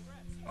ሆንከው?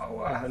 አዋ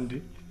እንዴ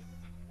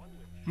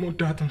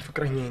ሞዳትን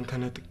ፍቅረኛዬን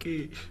ተነጥቄ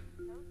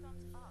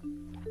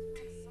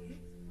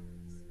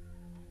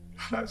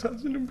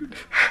አላሳዝንም ግን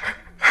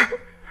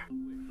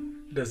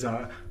ለዛ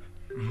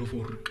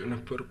መፎርቅ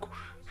ነበርኩ፣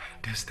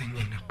 ደስተኛ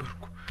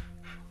ነበርኩ።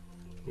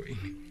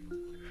 ወይኔ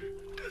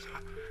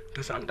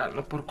ደዛ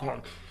እንዳልነበርኩ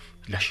አሁን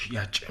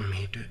ለሽያጭ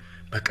መሄድ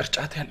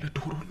በቅርጫት ያለ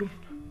ዶሮ ሁሉም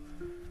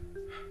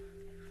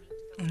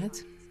እውነት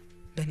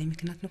በእኔ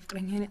ምክንያት ነው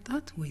ፍቅረኛዬን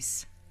ያጣሁት ወይስ?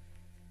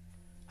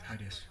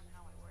 ታዲያስ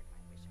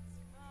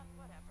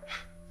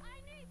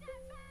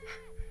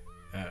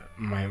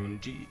ማየው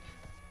እንጂ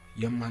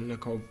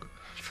የማልነካው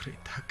ፍሬ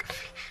ታቅፌ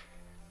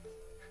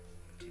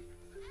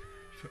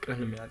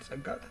ፍቅርን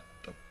ያልጸጋት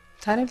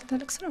ታዲያ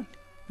ልታለቅስ ነው?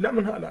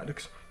 ለምን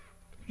አላለቅስም?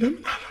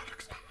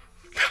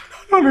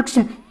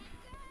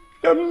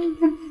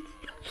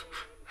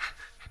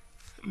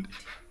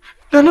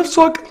 ለነፍሷ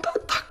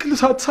ቅንጣት ታክል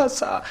ሳትሳሳ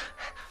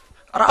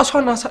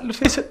ራሷን አሳልፈ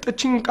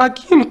የሰጠችኝ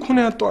ቃቂን እኮ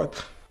ነው ያጣኋት።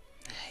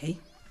 አይ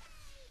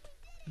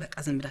በቃ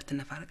ዝም ብላ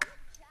ትነፋረቅ።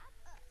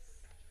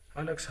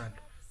 አለቅሳለሁ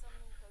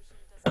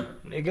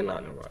እኔ ግን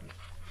አነባለሁ።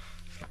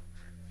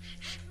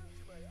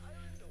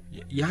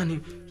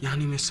 ያኔ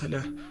መሰለ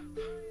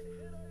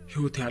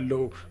ህይወት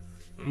ያለው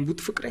እንቡጥ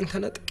ፍቅሬን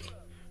ተነጥቄ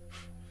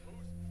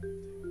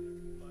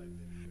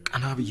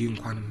ቀና ብዬ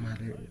እንኳን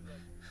ማለው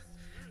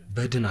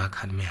በድን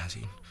አካል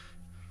መያዜን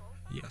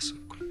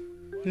እያሰብኩ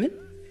ምን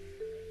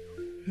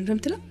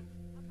እንደምትለው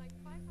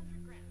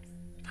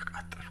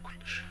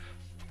ተቃጠልኩልሽ።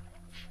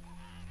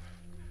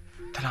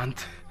 ትናንት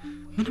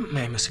ምንም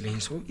የማይመስለኝ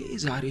ሰው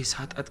ዛሬ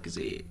ሳጣት ጊዜ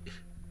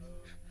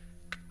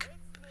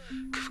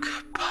ክፍክፍ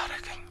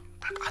አረገኝ።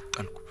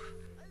 ተቃጠልኩ።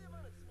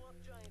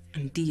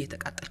 እንዲህ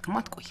የተቃጠልክማ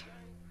አትቆይ።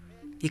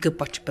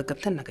 የገባችበት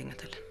ገብተን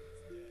እናገኛታለን።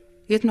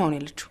 የት ነው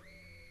ያለችው?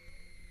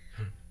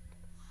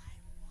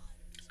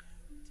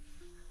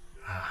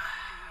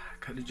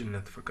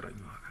 ከልጅነት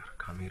ፍቅረኛዋ ጋር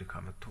ከአሜሪካ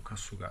መጥቶ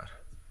ከሱ ጋር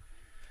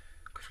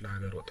ክፍለ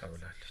ሀገር ወጣ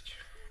ብላለች።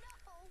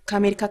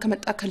 ከአሜሪካ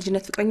ከመጣ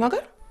ከልጅነት ፍቅረኛዋ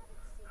ጋር?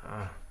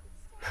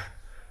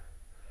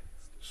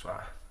 እሷ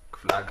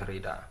ክፍለ ሀገር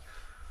ሄዳ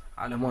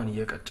ዓለሟን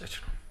እየቀጨች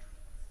ነው።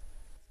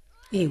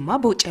 ይሄማ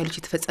በውጭ ያሉት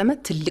የተፈጸመ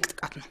ትልቅ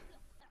ጥቃት ነው።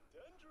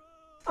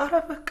 አረ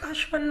በቃሽ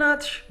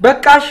በእናትሽ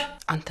በቃሽ።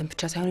 አንተን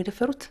ብቻ ሳይሆን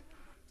የደፈሩት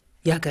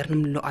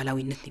የሀገርንም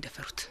ሉዓላዊነት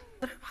የደፈሩት።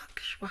 አረ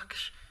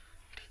ባክሽ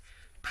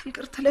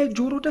በእንቅርት ላይ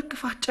ጆሮ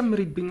ደግፍ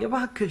አትጨምሪብኝ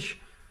እባክሽ።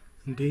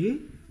 እንዴ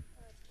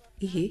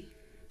ይሄ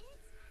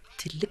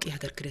ትልቅ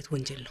የሀገር ክህደት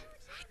ወንጀል ነው።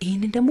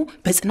 ይሄንን ደግሞ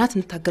በጽናት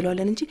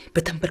እንታገለዋለን እንጂ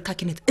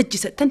በተንበርካኪነት እጅ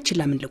ሰጥተን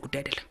ችላ ምን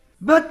ለጉዳይ አይደለም።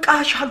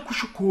 በቃሽ አልኩሽ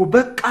እኮ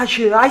በቃሽ።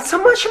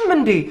 አይሰማሽም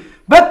እንዴ?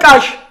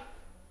 በቃሽ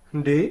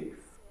እንዴ።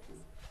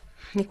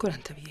 ኒኮል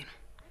አንተ ብዬ ነው።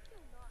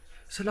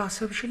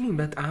 ስላሰብሽልኝ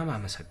በጣም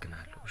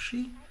አመሰግናለሁ። እሺ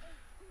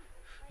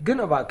ግን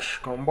እባክሽ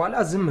ካሁን በኋላ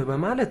ዝም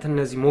በማለት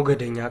እነዚህ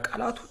ሞገደኛ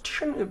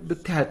ቃላቶችሽን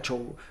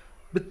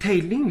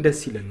ብታይልኝ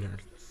ደስ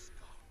ይለኛል።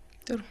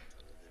 ጥሩ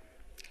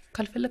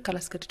ካልፈለክ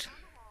ካላስገድድ።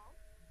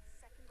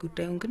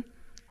 ጉዳዩን ግን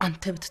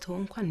አንተ ብትተው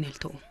እንኳን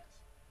ያልተው።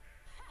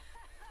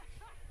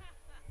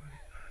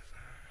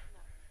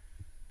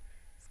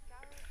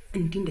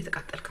 እንዲህ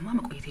እንደተቃጠልክማ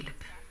መቆየት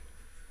የለብህም።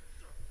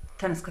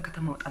 ተነስ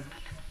ከከተማ ወጣ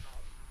እንላለን።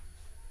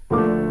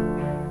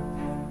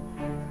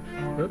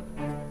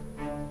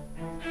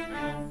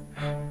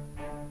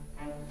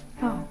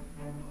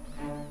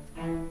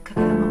 ከከተማ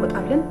ወጣ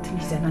ብለን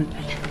ትንሽ ዘና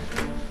እንላለን።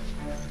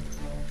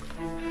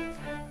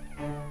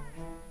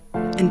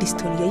 እንዲህ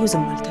ስትሆን እያየሁ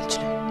ዝም ማለት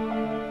አልችልም።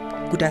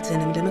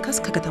 ጉዳትህንም ለመካስ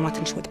ከከተማ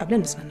ትንሽ ወጣ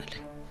ብለን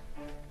እንዝናናለን።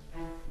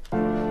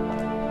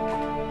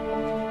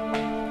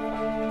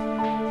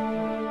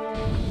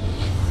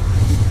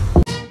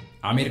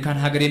 አሜሪካን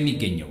ሀገር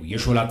የሚገኘው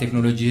የሾላ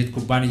ቴክኖሎጂ እህት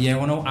ኩባንያ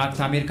የሆነው አክት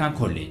አሜሪካን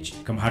ኮሌጅ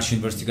ከመሃርሽ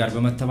ዩኒቨርሲቲ ጋር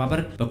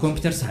በመተባበር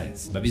በኮምፒውተር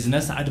ሳይንስ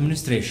በቢዝነስ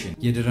አድሚኒስትሬሽን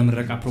የድህረ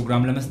ምረቃ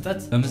ፕሮግራም ለመስጠት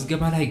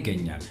በምዝገባ ላይ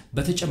ይገኛል።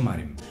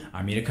 በተጨማሪም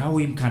አሜሪካ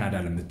ወይም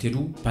ካናዳ ለምትሄዱ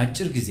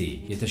በአጭር ጊዜ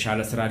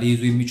የተሻለ ስራ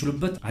ሊይዙ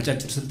የሚችሉበት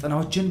አጫጭር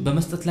ስልጠናዎችን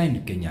በመስጠት ላይ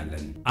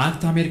እንገኛለን።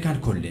 አክት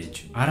አሜሪካን ኮሌጅ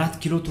 4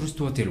 ኪሎ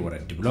ቱሪስት ሆቴል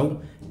ወረድ ብለው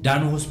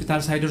ዳኑ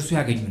ሆስፒታል ሳይደርሱ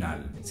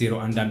ያገኙናል።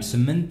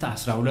 0118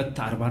 12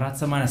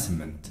 44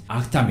 88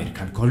 አክት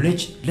አሜሪካን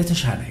ኮሌጅ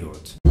ለተሻለ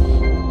ህይወት።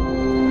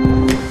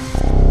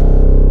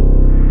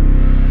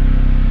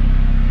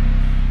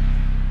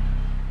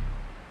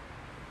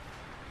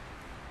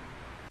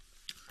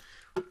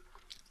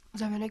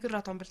 ዘመነ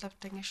ግራቷን በልታ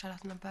ብትተኛ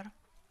ይሻላት ነበር።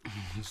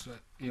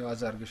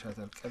 የዋዛ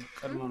አርገሻታል።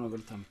 ቀድሞ ነው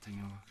በልታ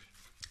የምትተኛው።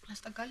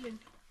 አስጠጋል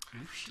እንዴ?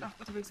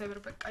 ላፍቆት በእግዚአብሔር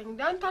በቃኝ።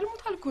 እንዴ አንተ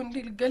አልሞታልኩ እንዴ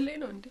ልገለኝ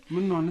ነው እንዴ?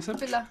 ምን ነው አነሰብ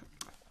ብላ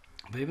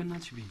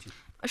በይበናትሽ ቢንጂ።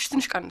 እሺ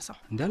ትንሽ ቀንሰው።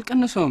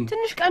 እንዳልቀንሰውም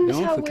ትንሽ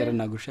ቀንሰው። ነው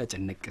ፍቅርና ጉርሻ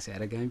ጨነቅ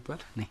ሲያረጋ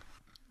የሚባል ነይ።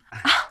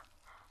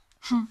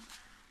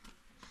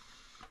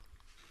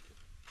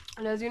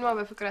 ለዚህ ነው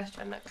በፍቅር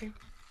ያስጨነቀኝ።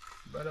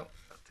 በለው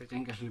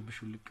ተጨንቀሽ ልብሽ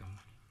ልቅ ነው።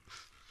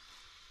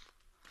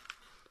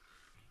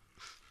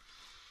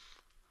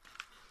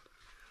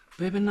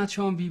 በይበናትሽ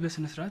አሁን ቢ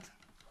በስነ ስርዓት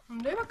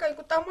እንዴ በቃ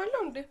ይቁጣም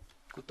አለው እንዴ?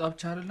 ቁጣ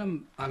ብቻ አይደለም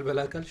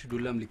አልበላካልሽ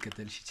ዱላም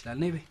ሊከተልሽ ይችላል።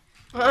 ነይ በይ።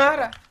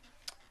 አረ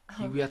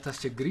ቲቪ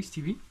አታስቸግሪሽ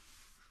ቲቪ።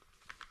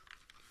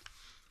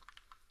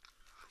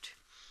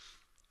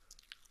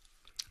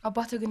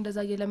 አባትህ ግን እንደዛ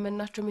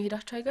እየለመናቸው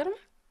መሄዳቸው አይገርም?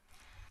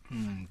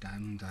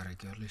 ዳምን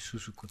ታረጋለሽ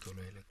ሱስ እኮ ቶሎ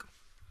አይለቅም።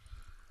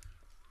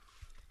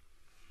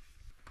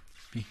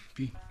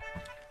 ቢ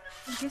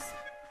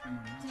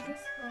እንግዲህ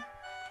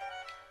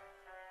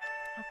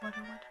አባዳ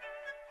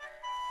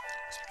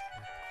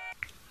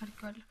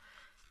አርጋለሁ።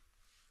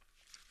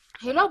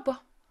 ሄሎ አባ።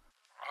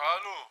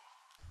 አሎ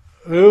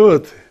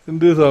ህይወት፣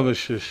 እንዴት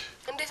አመሸሽ?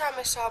 እንዴት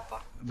አመሸህ አባ?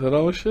 ደህና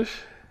አመሸሽ?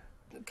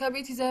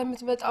 ከቤት ይዘህ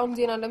የምትመጣውን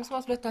ዜና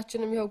ለመስማት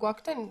ሁለታችንም ይኸው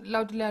ጓግተን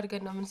ላውድ ላይ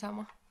አድርገን ነው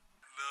የምንሰማው።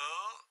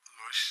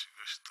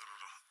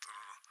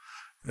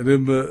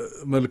 እኔም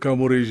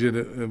መልካም ወሬ ይዤ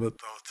ነው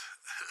የመጣሁት።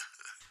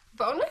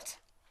 በእውነት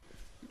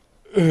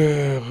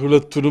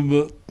ሁለቱንም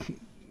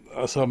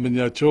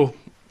አሳምኛቸው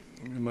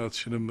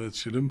እናትሽንም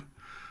እህትሽንም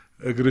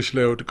እግርሽ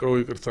ላይ ወድቀው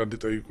ይቅርታ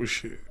እንዲጠይቁሽ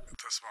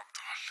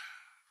ተስማምተዋል።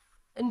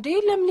 እንዴ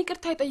ለምን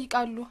ይቅርታ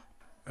ይጠይቃሉ?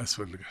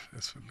 ያስፈልጋል።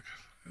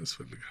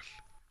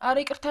 አረ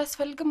ይቅርታ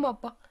ያስፈልግም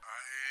አባ።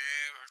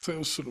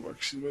 ተወስኑ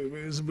እባክሽ፣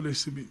 ዝም ብለሽ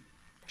ስሚ።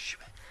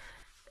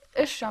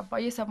 እሺ አባ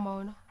እየሰማሁ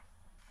ነው።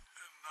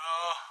 እና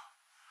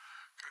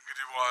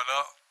ከእንግዲህ በኋላ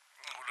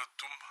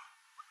ሁለቱም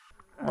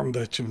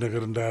አንዳችም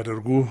ነገር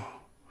እንዳያደርጉ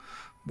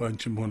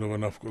በአንቺም ሆነ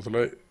በናፍቆት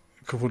ላይ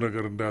ክፉ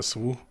ነገር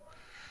እንዳያስቡ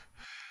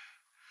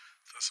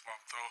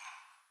ተስማምተው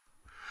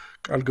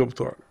ቃል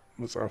ገብተዋል።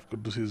 መጽሐፍ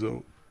ቅዱስ ይዘው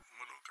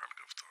ሙሉ ቃል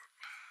ገብተዋል።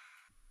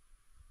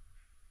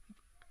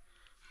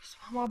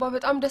 አባ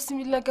በጣም ደስ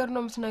የሚል ነገር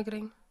ነው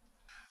የምትነግረኝ።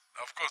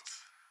 ናፍቆት።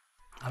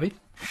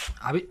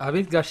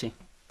 አቤት ጋሼ።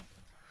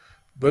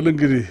 በል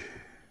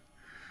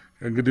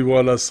እንግዲህ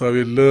በኋላ ሀሳብ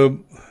የለም።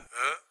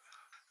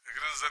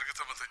 እግርን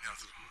ዘርግተህ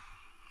መተኛት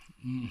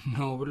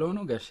ነው ብለው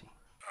ነው ጋሼ?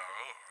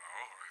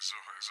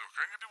 አይዞህ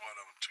ከእንግዲህ በኋላ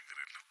ምን ችግር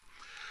የለም።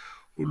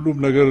 ሁሉም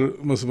ነገር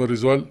መስመር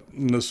ይዟል።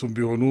 እነሱም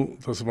ቢሆኑ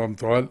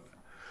ተስማምተዋል።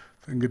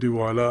 እንግዲህ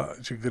በኋላ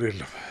ችግር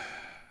የለም።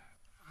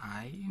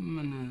 አይ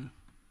ምን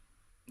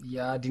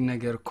ያዲ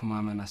ነገር እኮ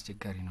ማመን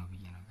አስቸጋሪ ነው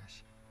ብዬ ነው ጋሼ።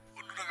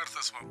 ሁሉ ነገር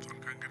ተስማምቷል።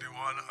 ከእንግዲህ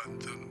በኋላ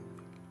አንተን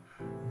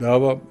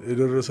ዳባም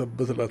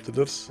የደረሰበት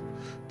ላትደርስ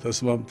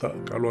ተስማምታ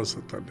ቃሏን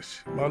ሰጥታለች።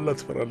 ማላ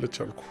ትፈራለች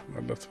አልኩ።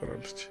 ማላ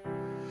ትፈራለች።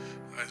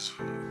 አይዞህ።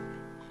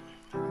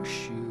 እሺ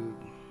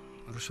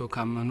እርሶ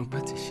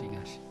ካመኑበት እሺ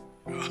ጋሼ።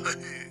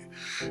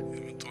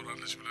 የምን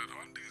ትሆናለች ብለህ ነው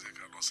አንድ ጊዜ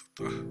ቃሏን ሰጥታ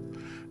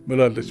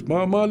ምላለች።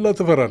 ማላ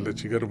ትፈራለች።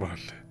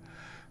 ይገርምሃል።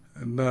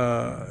 እና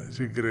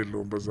ችግር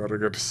የለውም በዛ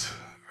ረገድስ።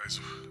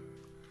 አይዞህ።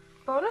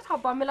 በእውነት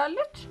አባ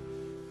ምላለች?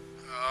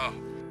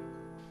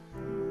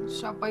 እሺ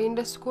አባዬ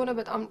እንደሱ ከሆነ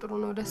በጣም ጥሩ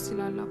ነው። ደስ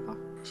ይላል አባ።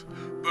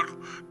 በሉ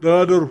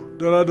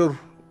ደህና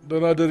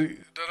ደሪ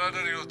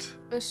ህይወት።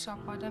 እሺ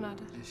አባ ደህና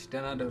ደር። እሺ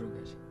ደህና ደሩ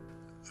ጋሼ።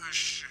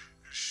 እሺ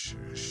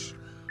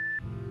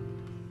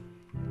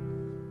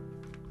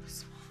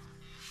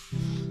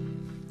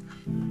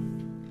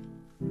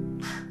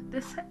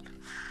ደስ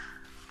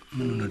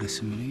ምን ነው ደስ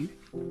የሚለኝ?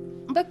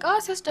 በቃ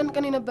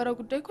ሲያስጨንቀን የነበረው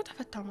ጉዳይ እኮ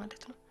ተፈታ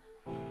ማለት ነው።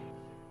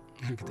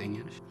 እርግጠኛ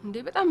ነሽ? እንዴ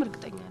በጣም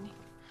እርግጠኛ ነኝ።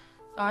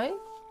 አይ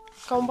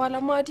ካሁን በኋላ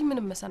ማዲ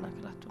ምንም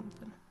መሰናክል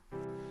አትሆንብንም።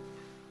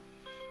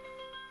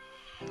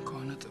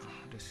 ከሆነ ጥሩ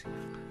ደስ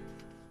ይላል።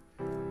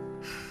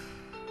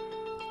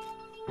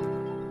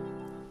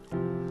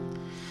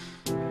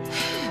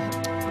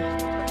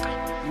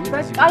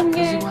 በቃኝ።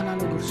 ከዚህ በኋላ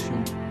ነው ጉርሽ።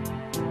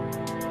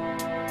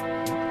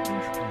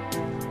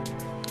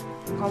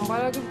 ካሁን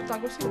በኋላ ግን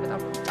ብታጎርሲ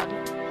በጣም ነው።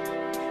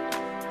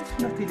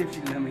 እና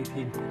ቴሌቪዥን ለማየት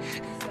ሄድ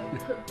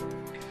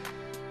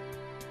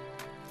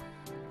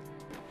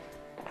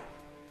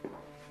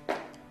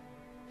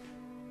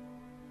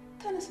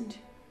ተነስ እንጂ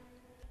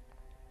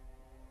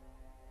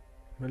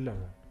ምን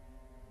ለማ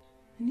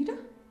እንሂዳ።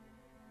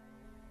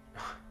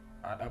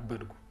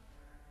 አላበድኩ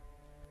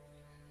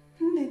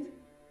እንዴት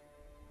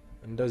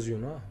እንደዚሁ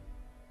ነው።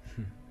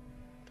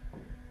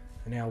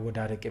 እኔ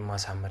አወዳደቅ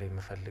ማሳመር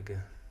የምፈልግ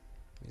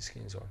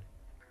ምስኪን ሰው።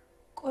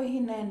 ቆይ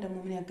ይሄና ያን ደግሞ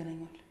ምን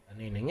ያገናኛል? እኔ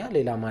ነኛ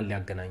ሌላ ማን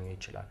ሊያገናኘው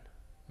ይችላል?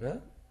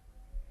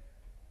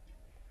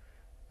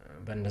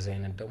 በእንደዚህ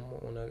አይነት ደግሞ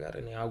ነገር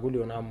እኔ አጉል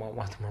የሆነ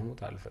አሟሟት መሞት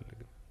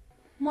አልፈልግም።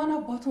 ማን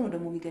አባቱ ነው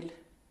ደግሞ የሚገልህ?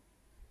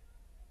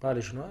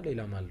 ባልሽ ነው።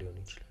 ሌላ ማን ሊሆን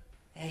ይችላል?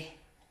 አይ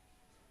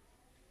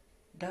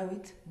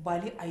ዳዊት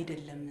ባሌ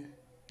አይደለም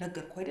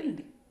ነገርኩ አይደል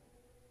እንዴ?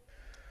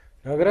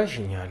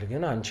 ነግረሽኛል፣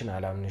 ግን አንቺን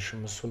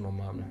አላምንሽም። እሱን ነው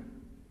ማምነው።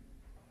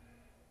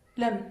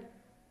 ለምን?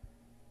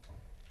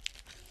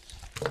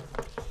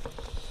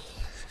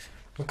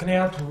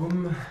 ምክንያቱም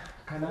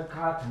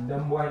ከነካት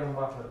እንደምዋይ ነው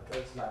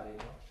ማፈርጠጥ ስላለኝ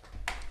ነው።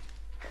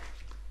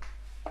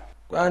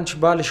 አንቺ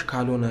ባልሽ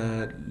ካልሆነ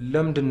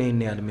ለምንድን ነው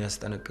ይሄን ያህል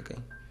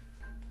የሚያስጠነቅቀኝ?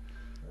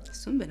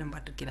 እሱን በደንብ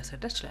አድርጌ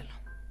ላስረዳ እችላለሁ።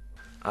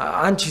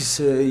 አንቺስ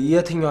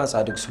የትኛው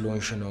ጻድቅ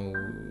ስለሆንሽ ነው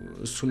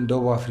እሱን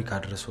ደቡብ አፍሪካ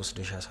ድረስ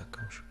ወስደሽ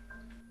ያሳከምሽ?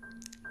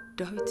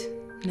 ዳዊት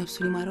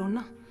ነፍሱን ይማረውና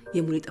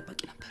የሙሌ ጠባቂ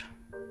ነበር።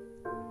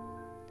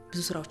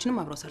 ብዙ ስራዎችንም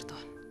አብረው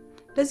ሰርተዋል።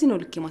 ለዚህ ነው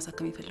ልክ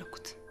የማሳከም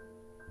የፈለኩት።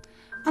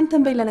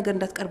 አንተም በሌላ ነገር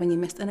እንዳትቀርበኝ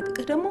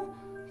የሚያስጠነቅቅህ ደግሞ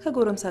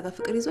ከጎረምሳ ጋር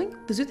ፍቅር ይዞኝ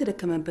ብዙ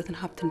የተደከመበትን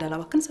ሀብት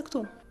እንዳላባክን ሰክቶ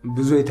ነው።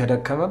 ብዙ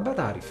የተደከመበት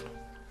አሪፍ ነው።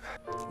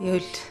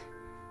 ይኸውልህ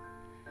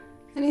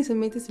እኔ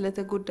ስሜቴ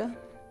ስለተጎዳ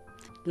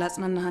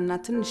ላጽናናህና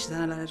ትንሽ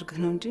ዘና ላደርግህ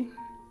ነው እንጂ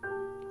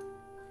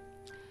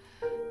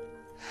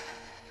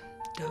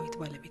ዳዊት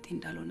ባለቤቴ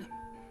እንዳልሆነ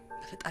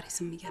በፈጣሪ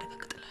ስም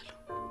እያረጋግጥላለሁ።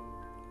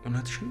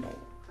 እውነትሽን ነው?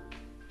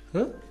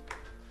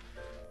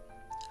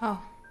 አዎ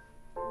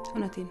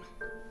እውነቴን ነው።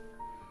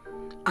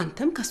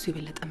 አንተም ከሱ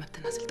የበለጠ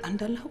መብትና ስልጣን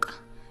እንዳለ አውቃ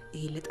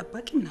ይሄ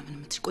ለጠባቂ ምናምን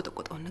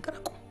የምትሽቆጠቆጠውን ነገር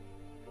አቁም።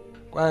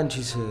 ቆይ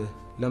አንቺስ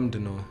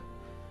ለምንድን ነው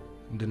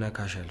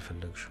እንድነካሽ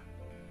ያልፈለግሽው?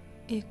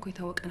 ይሄ እኮ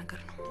የታወቀ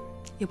ነገር ነው።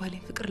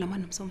 የባሌን ፍቅር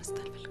ለማንም ሰው መስጠት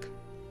አልፈልግም።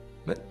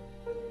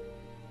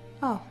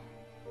 አዎ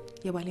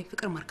የባሌን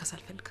ፍቅር ማርከስ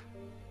አልፈልግም።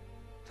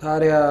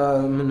 ታዲያ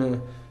ምን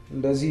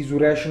እንደዚህ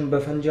ዙሪያሽን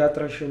በፈንጂ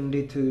አጥረሽ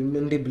እንዴት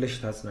ብለሽ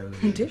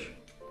ታጽናኛለሽ? እንዴ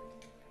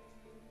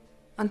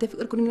አንተ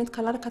ፍቅር ግንኙነት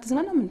ካላረካ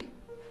ተዝናናም እንዴ?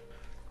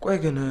 ቆይ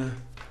ግን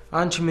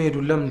አንቺ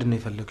መሄዱን ለምንድን ነው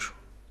የፈለግሽው?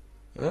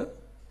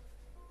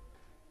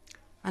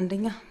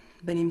 አንደኛ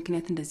በእኔ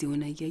ምክንያት እንደዚህ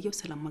ሆነ እያየው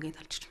ሰላም ማግኘት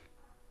አልችልም።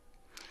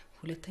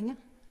 ሁለተኛ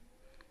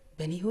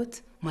በእኔ ህይወት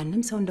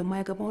ማንም ሰው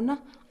እንደማያገባውና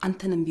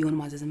አንተንም ቢሆን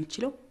ማዘዝ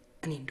የምትችለው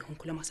እኔ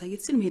እንደሆንኩ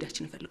ለማሳየት ስል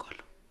መሄዳችን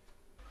እፈልጋለሁ።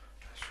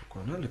 እሱ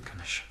ከሆነ ልክ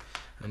ነሽ።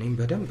 እኔም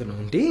በደንብ ነው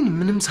እንዴ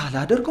ምንም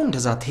ሳላደርገው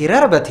እንደዛ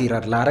ቴረር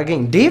በቴረር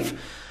ላረገኝ ዴቭ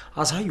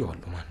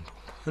አሳየዋለሁ ማን ነው።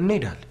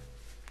 እንሄዳለን።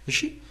 እሺ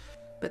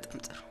በጣም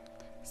ጥሩ።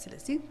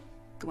 ስለዚህ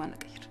ግባና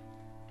ቀይር።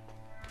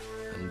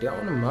 እንዴ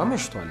አሁንማ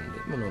መሽቷል እንዴ?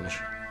 ምን ሆነሽ?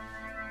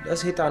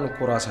 ለሰይጣን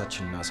እኮ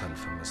ራሳችንን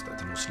አሳልፈን መስጠት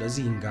ነው።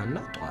 ስለዚህ እንጋና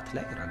ጧት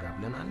ላይ ረጋ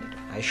ብለን አንሄድ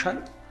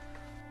አይሻልም?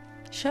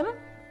 ይሻላል?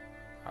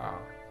 አዎ።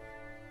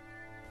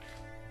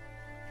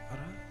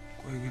 አረ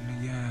ቆይ ግን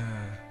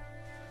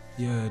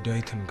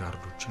የዳዊትን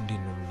ጋርዶች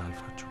እንዴት ነው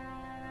የምናልፋቸው?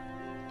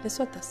 ለሱ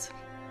አታስብ።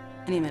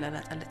 እኔ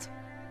መላላጣለት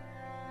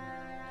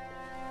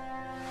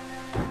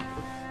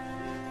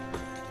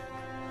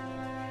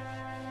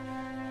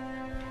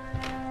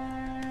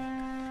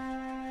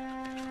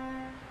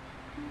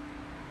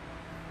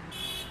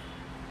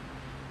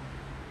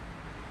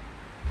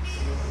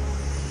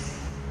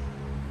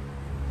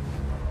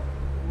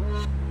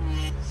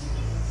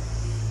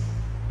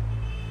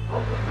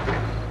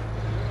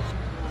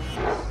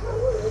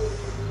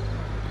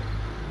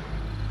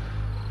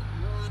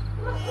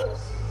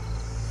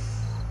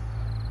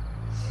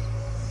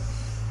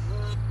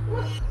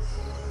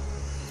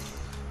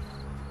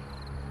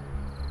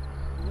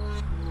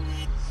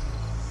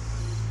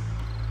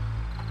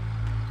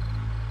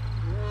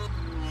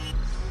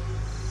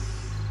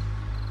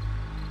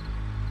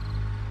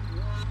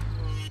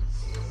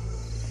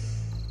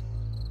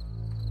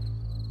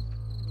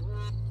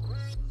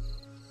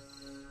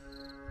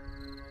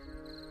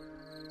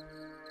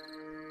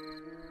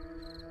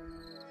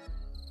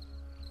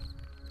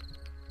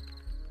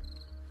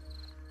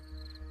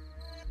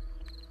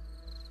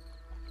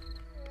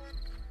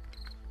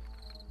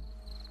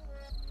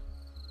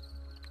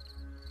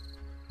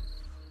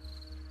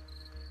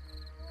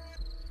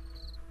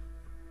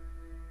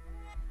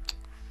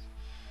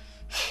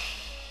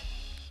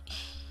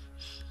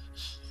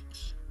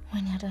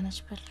ወይኔ አዳነች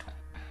በሉ።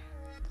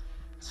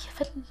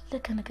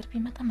 የፈለገ ነገር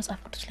ቢመጣ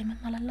መጽሐፍ ቅዱስ ላይ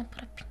መማል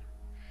አልነበረብኝ።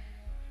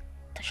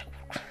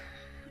 ተሸወርኩ።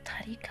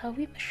 ታሪካዊ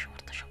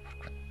መሸወር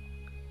ተሸወርኩ።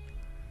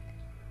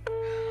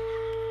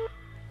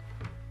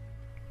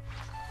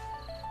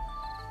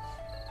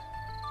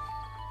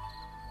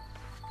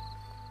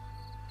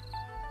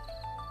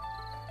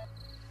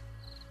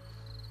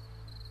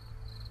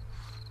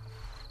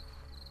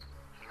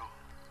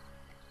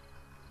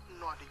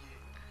 No, Adigi.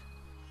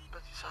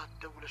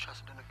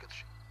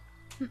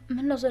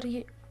 ምን ነው ዘርዬ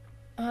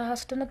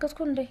አስደነገጥኩ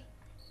እንዴ?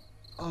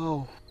 አዎ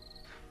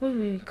ወይ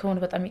ከሆነ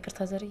በጣም ይቅርታ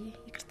ዘርዬ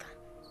ይቅርታ።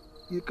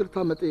 ይቅርታ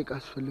መጠየቅ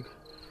አስፈልግም።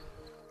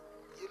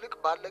 ይልቅ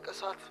ባለቀ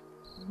ሰዓት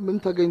ምን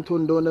ተገኝቶ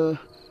እንደሆነ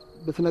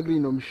ብትነግሪኝ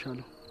ነው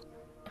የሚሻለው።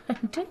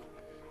 እንዴ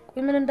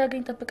ቆይ ምን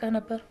እንዳገኝ ጠብቀህ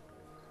ነበር?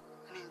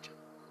 እኔ እንጃ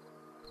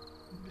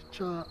ብቻ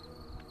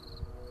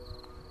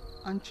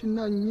አንቺና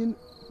እኚህን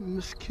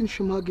ምስኪን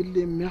ሽማግሌ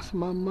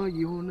የሚያስማማ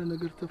የሆነ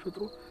ነገር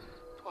ተፈጥሮ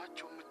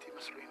ተዋቸው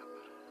የምትመስለኝ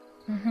ነበር።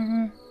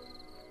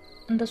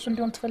 እንደሱ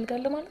እንዲሆን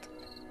ትፈልጋለህ ማለት?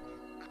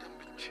 በደንብ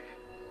እንጂ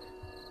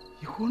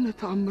የሆነ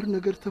ተአምር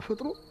ነገር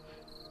ተፈጥሮ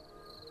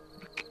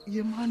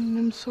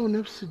የማንም ሰው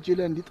ነፍስ እጄ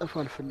ላይ እንዲጠፋ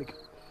አልፈልግም።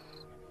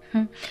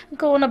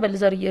 ከሆነ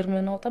በልዘርዬ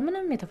እርምህን አውጣ።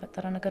 ምንም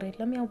የተፈጠረ ነገር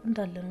የለም፣ ያው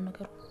እንዳለ ነው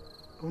ነገሩ።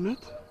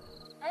 እውነት?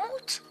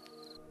 አውት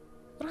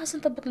ራስን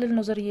ጠብቅ ልል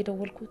ነው ዘርዬ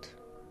የደወልኩት።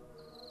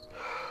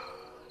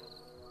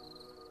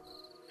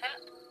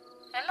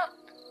 ሄሎ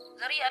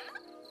ዘርዬ አለ?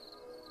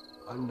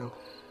 አለሁ።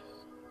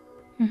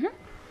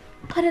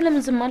 ታዲያ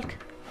ለምን ዝም አልክ?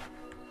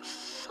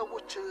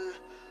 ሰዎች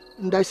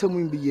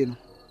እንዳይሰሙኝ ብዬ ነው።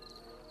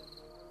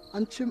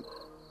 አንቺም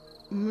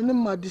ምንም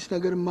አዲስ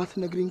ነገር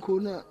ማትነግሪኝ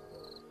ከሆነ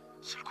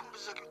ስልኩን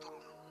ብትዘጊው ጥሩ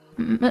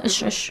ነው።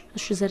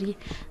 እሺ ዘርዬ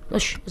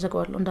እሺ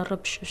እዘጋዋለሁ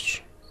እንዳረብሽ። እሺ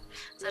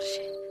ዘርሽ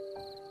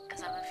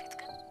ከዛ በፊት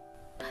ግን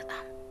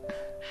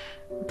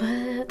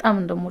በጣም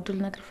እንደምወድል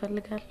ነገር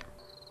ፈልጋለሁ።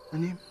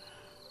 እኔም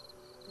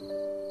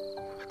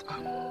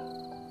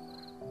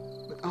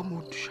በጣም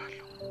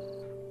እወድሻለሁ።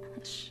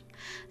 እሺ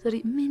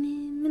ዘርዬ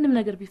ምንም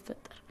ነገር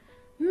ቢፈጠር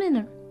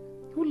ምንም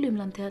ሁሌም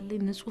ላንተ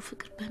ያለኝ ንጹህ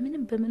ፍቅር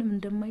በምንም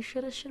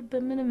እንደማይሸረሸር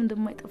በምንም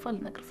እንደማይጠፋ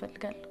ልነግር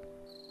ፈልጋለሁ።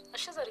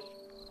 እሺ ዘርዬ።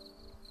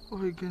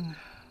 ወይ ግን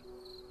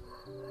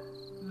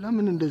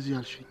ለምን እንደዚህ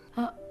አልሽኝ?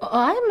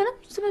 አይ ምንም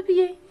ዝም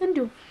ብዬ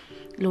እንዲሁ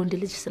ለወንድ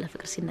ልጅ ስለ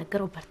ፍቅር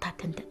ሲነገረው በርታ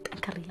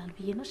ጠንከር ይላል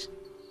ብዬ ነው።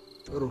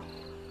 ጥሩ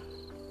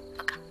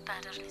በቃ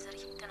ታደር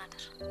ዘርዬ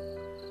ተናደር።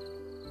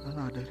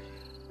 ተናደሪ።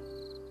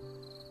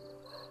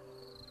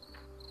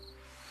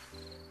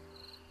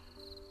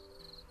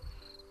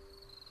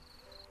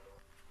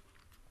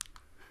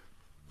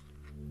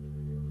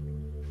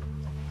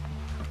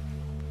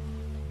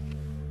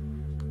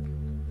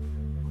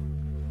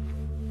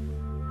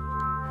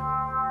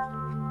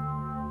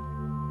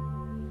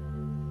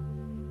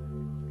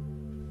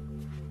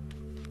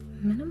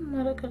 ምንም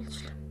ማድረግ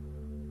አልችልም።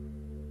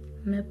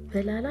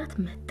 መበላላት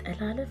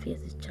መጠላለፍ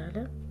የዝቻለ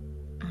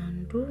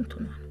አንዱ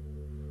እንትኑ ነው።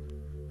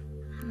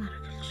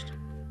 ማድረግ አልችልም።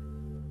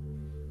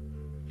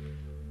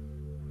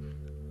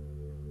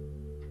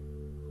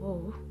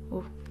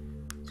 ኦ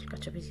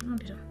ስልካቸው ቢዚ ነው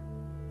እንዴ?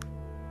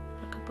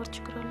 ከባድ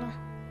ችግር አለ።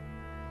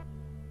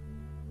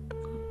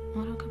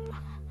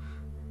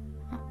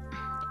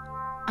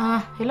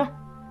 ሄሎ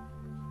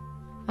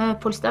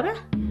ፖሊስ ጣቢያ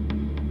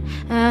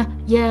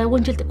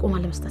የወንጀል ጥቆማ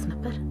ለመስጠት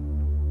ነበር።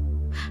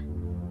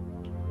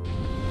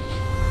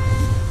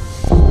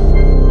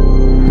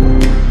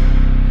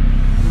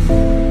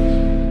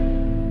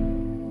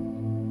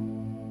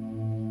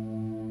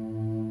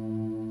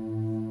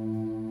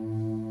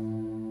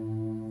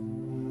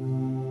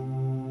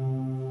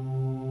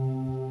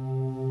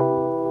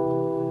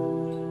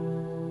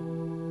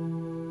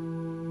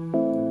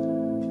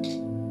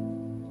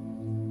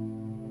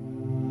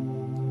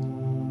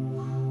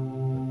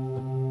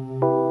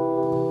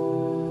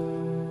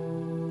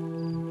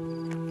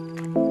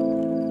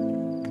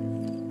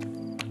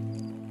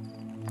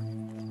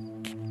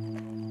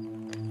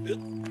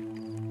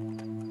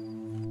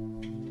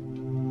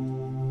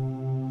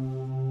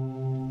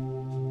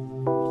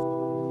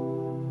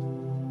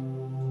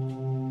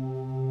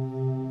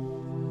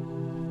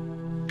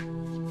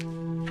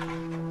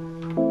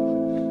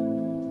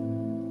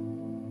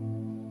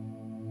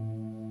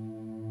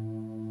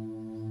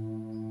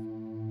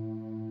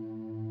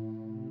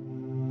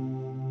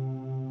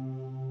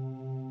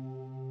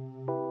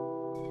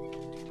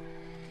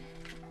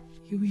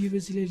 ይውዬ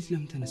በዚህ ሌሊት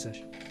ለምን ተነሳሽ?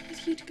 የት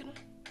ሄድክ ነው?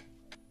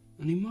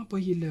 እኔማ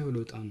አባዬን ላይ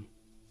ወጣ ነው።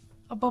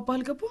 አባባ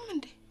አልገቡም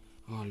እንዴ?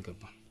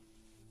 አልገባም።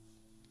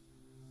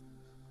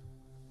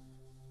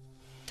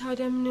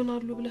 ታዲያ ምን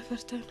ይሆናሉ ብለህ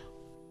ፈርተህ ነው?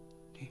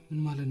 ምን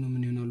ማለት ነው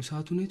ምን ይሆናሉ?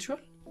 ሰዓቱን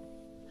አይተሻል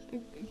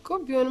እኮ።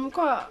 ቢሆንም እንኳ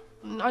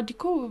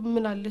አዲኮ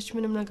ምን አለች?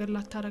 ምንም ነገር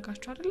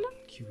ላታረጋችሁ አይደለ?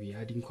 ይውዬ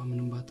አዲ እንኳን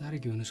ምንም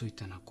ባታረግ የሆነ ሰው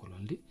ይተናኮሏል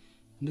እንዴ።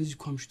 እንደዚህ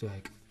እንኳን ምሽቶ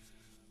አያውቅም።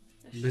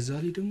 በዛ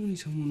ላይ ደግሞ እኔ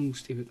ሰሞኑን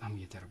ውስጤ በጣም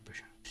እየተረበሸ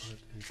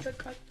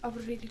በቃ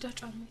አብሬ ሊዳ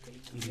ጫማ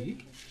ቆይቶ እንዴ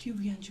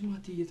ይውዬ አንቺ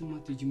ማትየት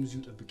ማትጂም እዚሁ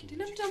ጠብቂኝ።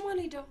 ለምን ጫማ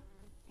ነው ሄደው?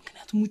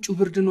 ምክንያቱም ውጭው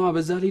ብርድ ነው።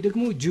 በዛ ላይ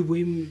ደግሞ ጅብ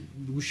ወይም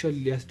ውሻ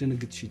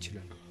ሊያስደነግጥሽ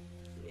ይችላል።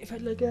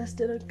 የፈለገ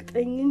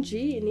ያስደነግጠኝ እንጂ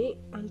እኔ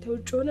አንተ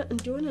ውጭ ሆነ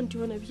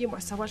እንዲሆነ ብዬ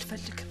ማሰብ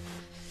አልፈልግም።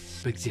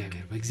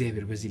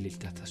 በእግዚአብሔር በዚህ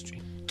ሌሊት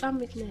አታስጩኝ። ጫማ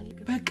የት ነው ያለው?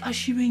 በቃ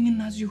እሺ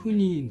በይኝና እዚህ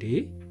ሁኚ እንዴ።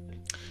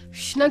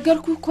 እሺ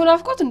ነገርኩህ እኮ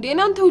ናፍቆት እንዴ።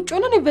 እኔ አንተ ውጭ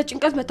ሆነ እኔ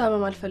በጭንቀት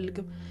መታመም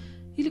አልፈልግም።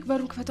 ይልቅ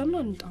በሩን ክፈተውና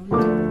እንጣው።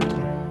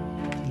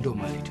 እንደው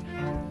ማለት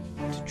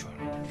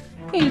ትቻለሁ።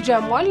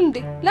 ይልጃማል እንዴ?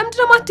 ለምንድን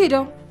ነው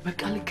የማትሄደው?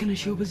 በቃ ልክ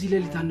ነሽ። በዚህ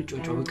ሌሊት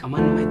አንጮጫው። በቃ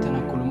ማንም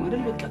አይተናኮልም።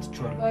 አይደል በቃ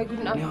ትችዋለህ አይ ጉድ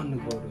እኔ አሁን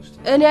ንግባ ወደ ውስጥ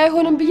እኔ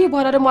አይሆንም ብዬ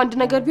በኋላ ደግሞ አንድ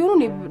ነገር ቢሆኑ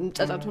እኔ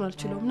ጸጸቱን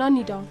አልችለውም ና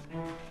እንሂዳው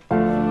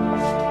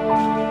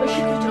እሺ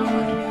ቁጫማ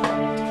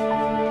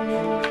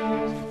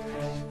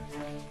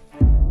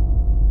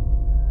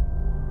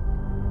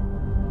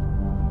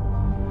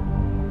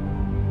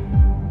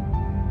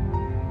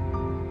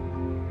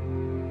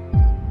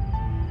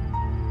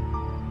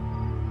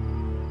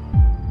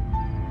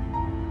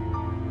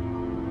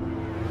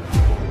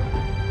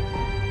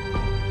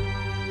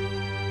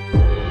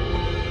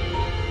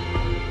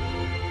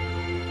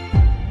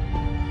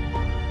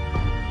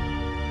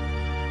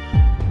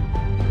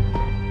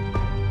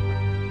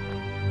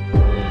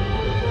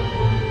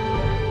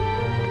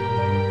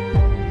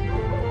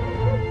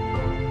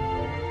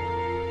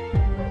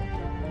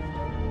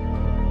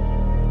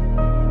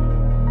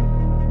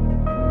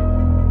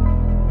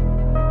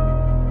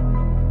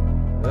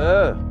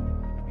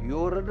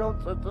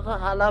ጸጥታ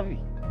ኃላፊ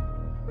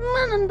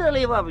ምን እንደ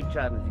ሌባ ብቻ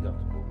ነው እዚህ ጋር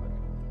ተቆመለ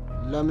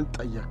ለምን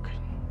ጠየቅከኝ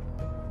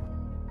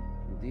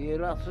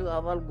ዲራስ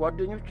አባል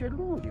ጓደኞች የሉ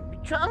እንዴ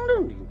ብቻ ነው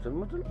እንዴ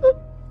ትምትል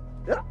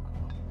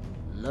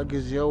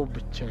ለጊዜው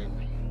ብቻዬን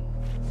ነኝ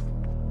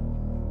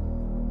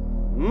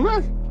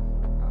ምን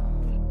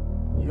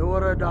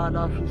የወረዳ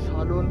ኃላፊ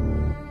ሳሎን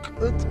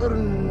ቅጥር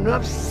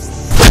ነፍስ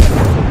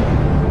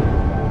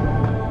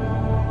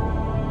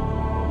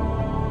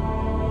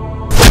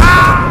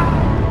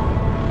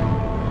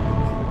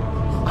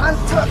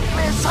አንተ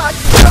ሜሳጅ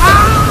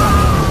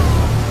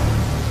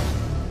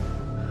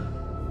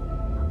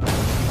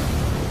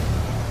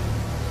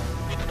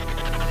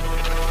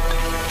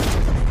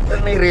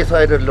እኔ ሬሳ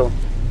አይደለሁም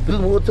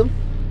ብሞትም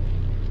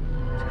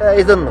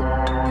ተያይዘን ነው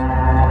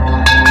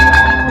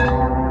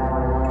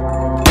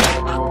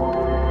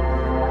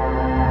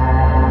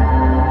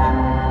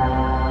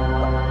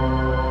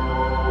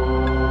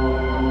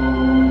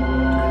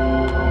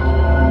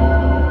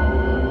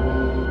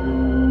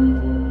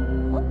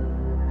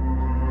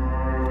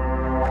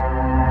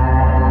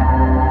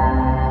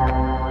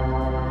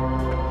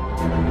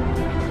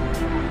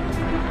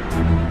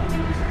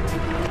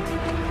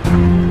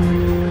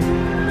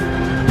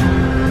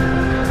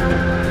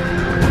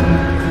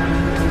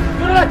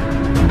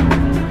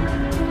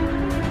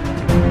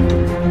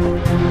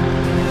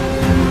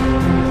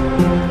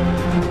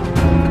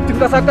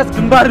ተንቀሳቀስ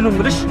ግንባር ነው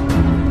ምልሽ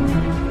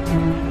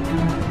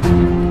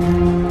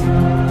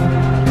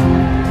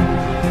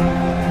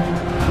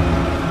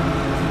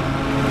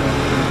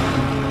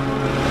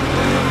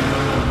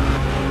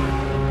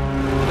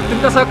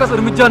ተንቀሳቀስ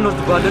እርምጃ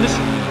እንወስድባለንሽ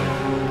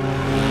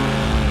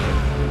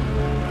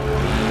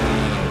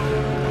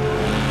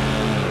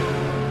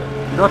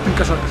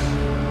እንዳትንቀሳቀስ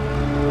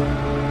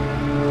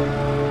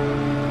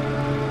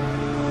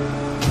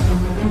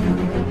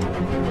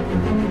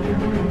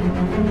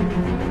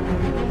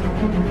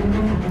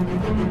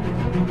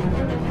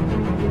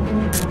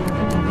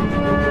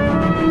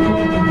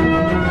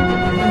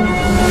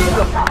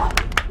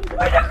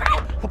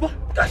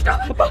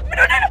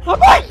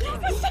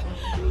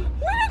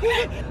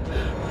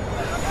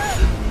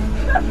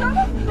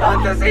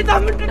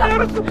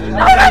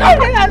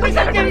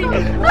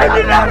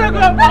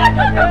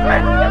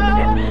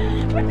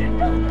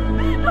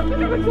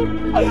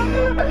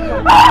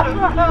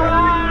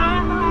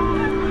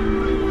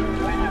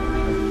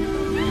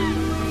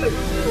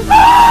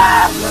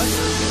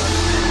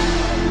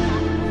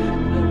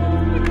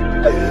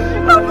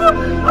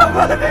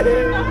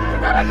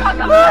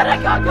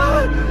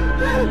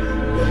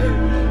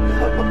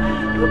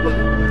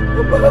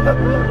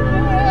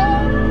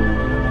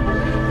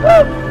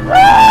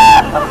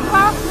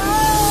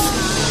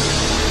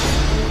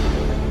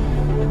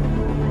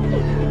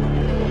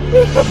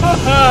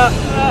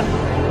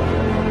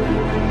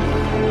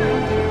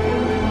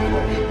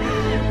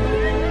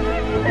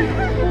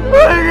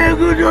Ay,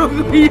 good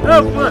of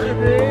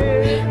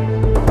me,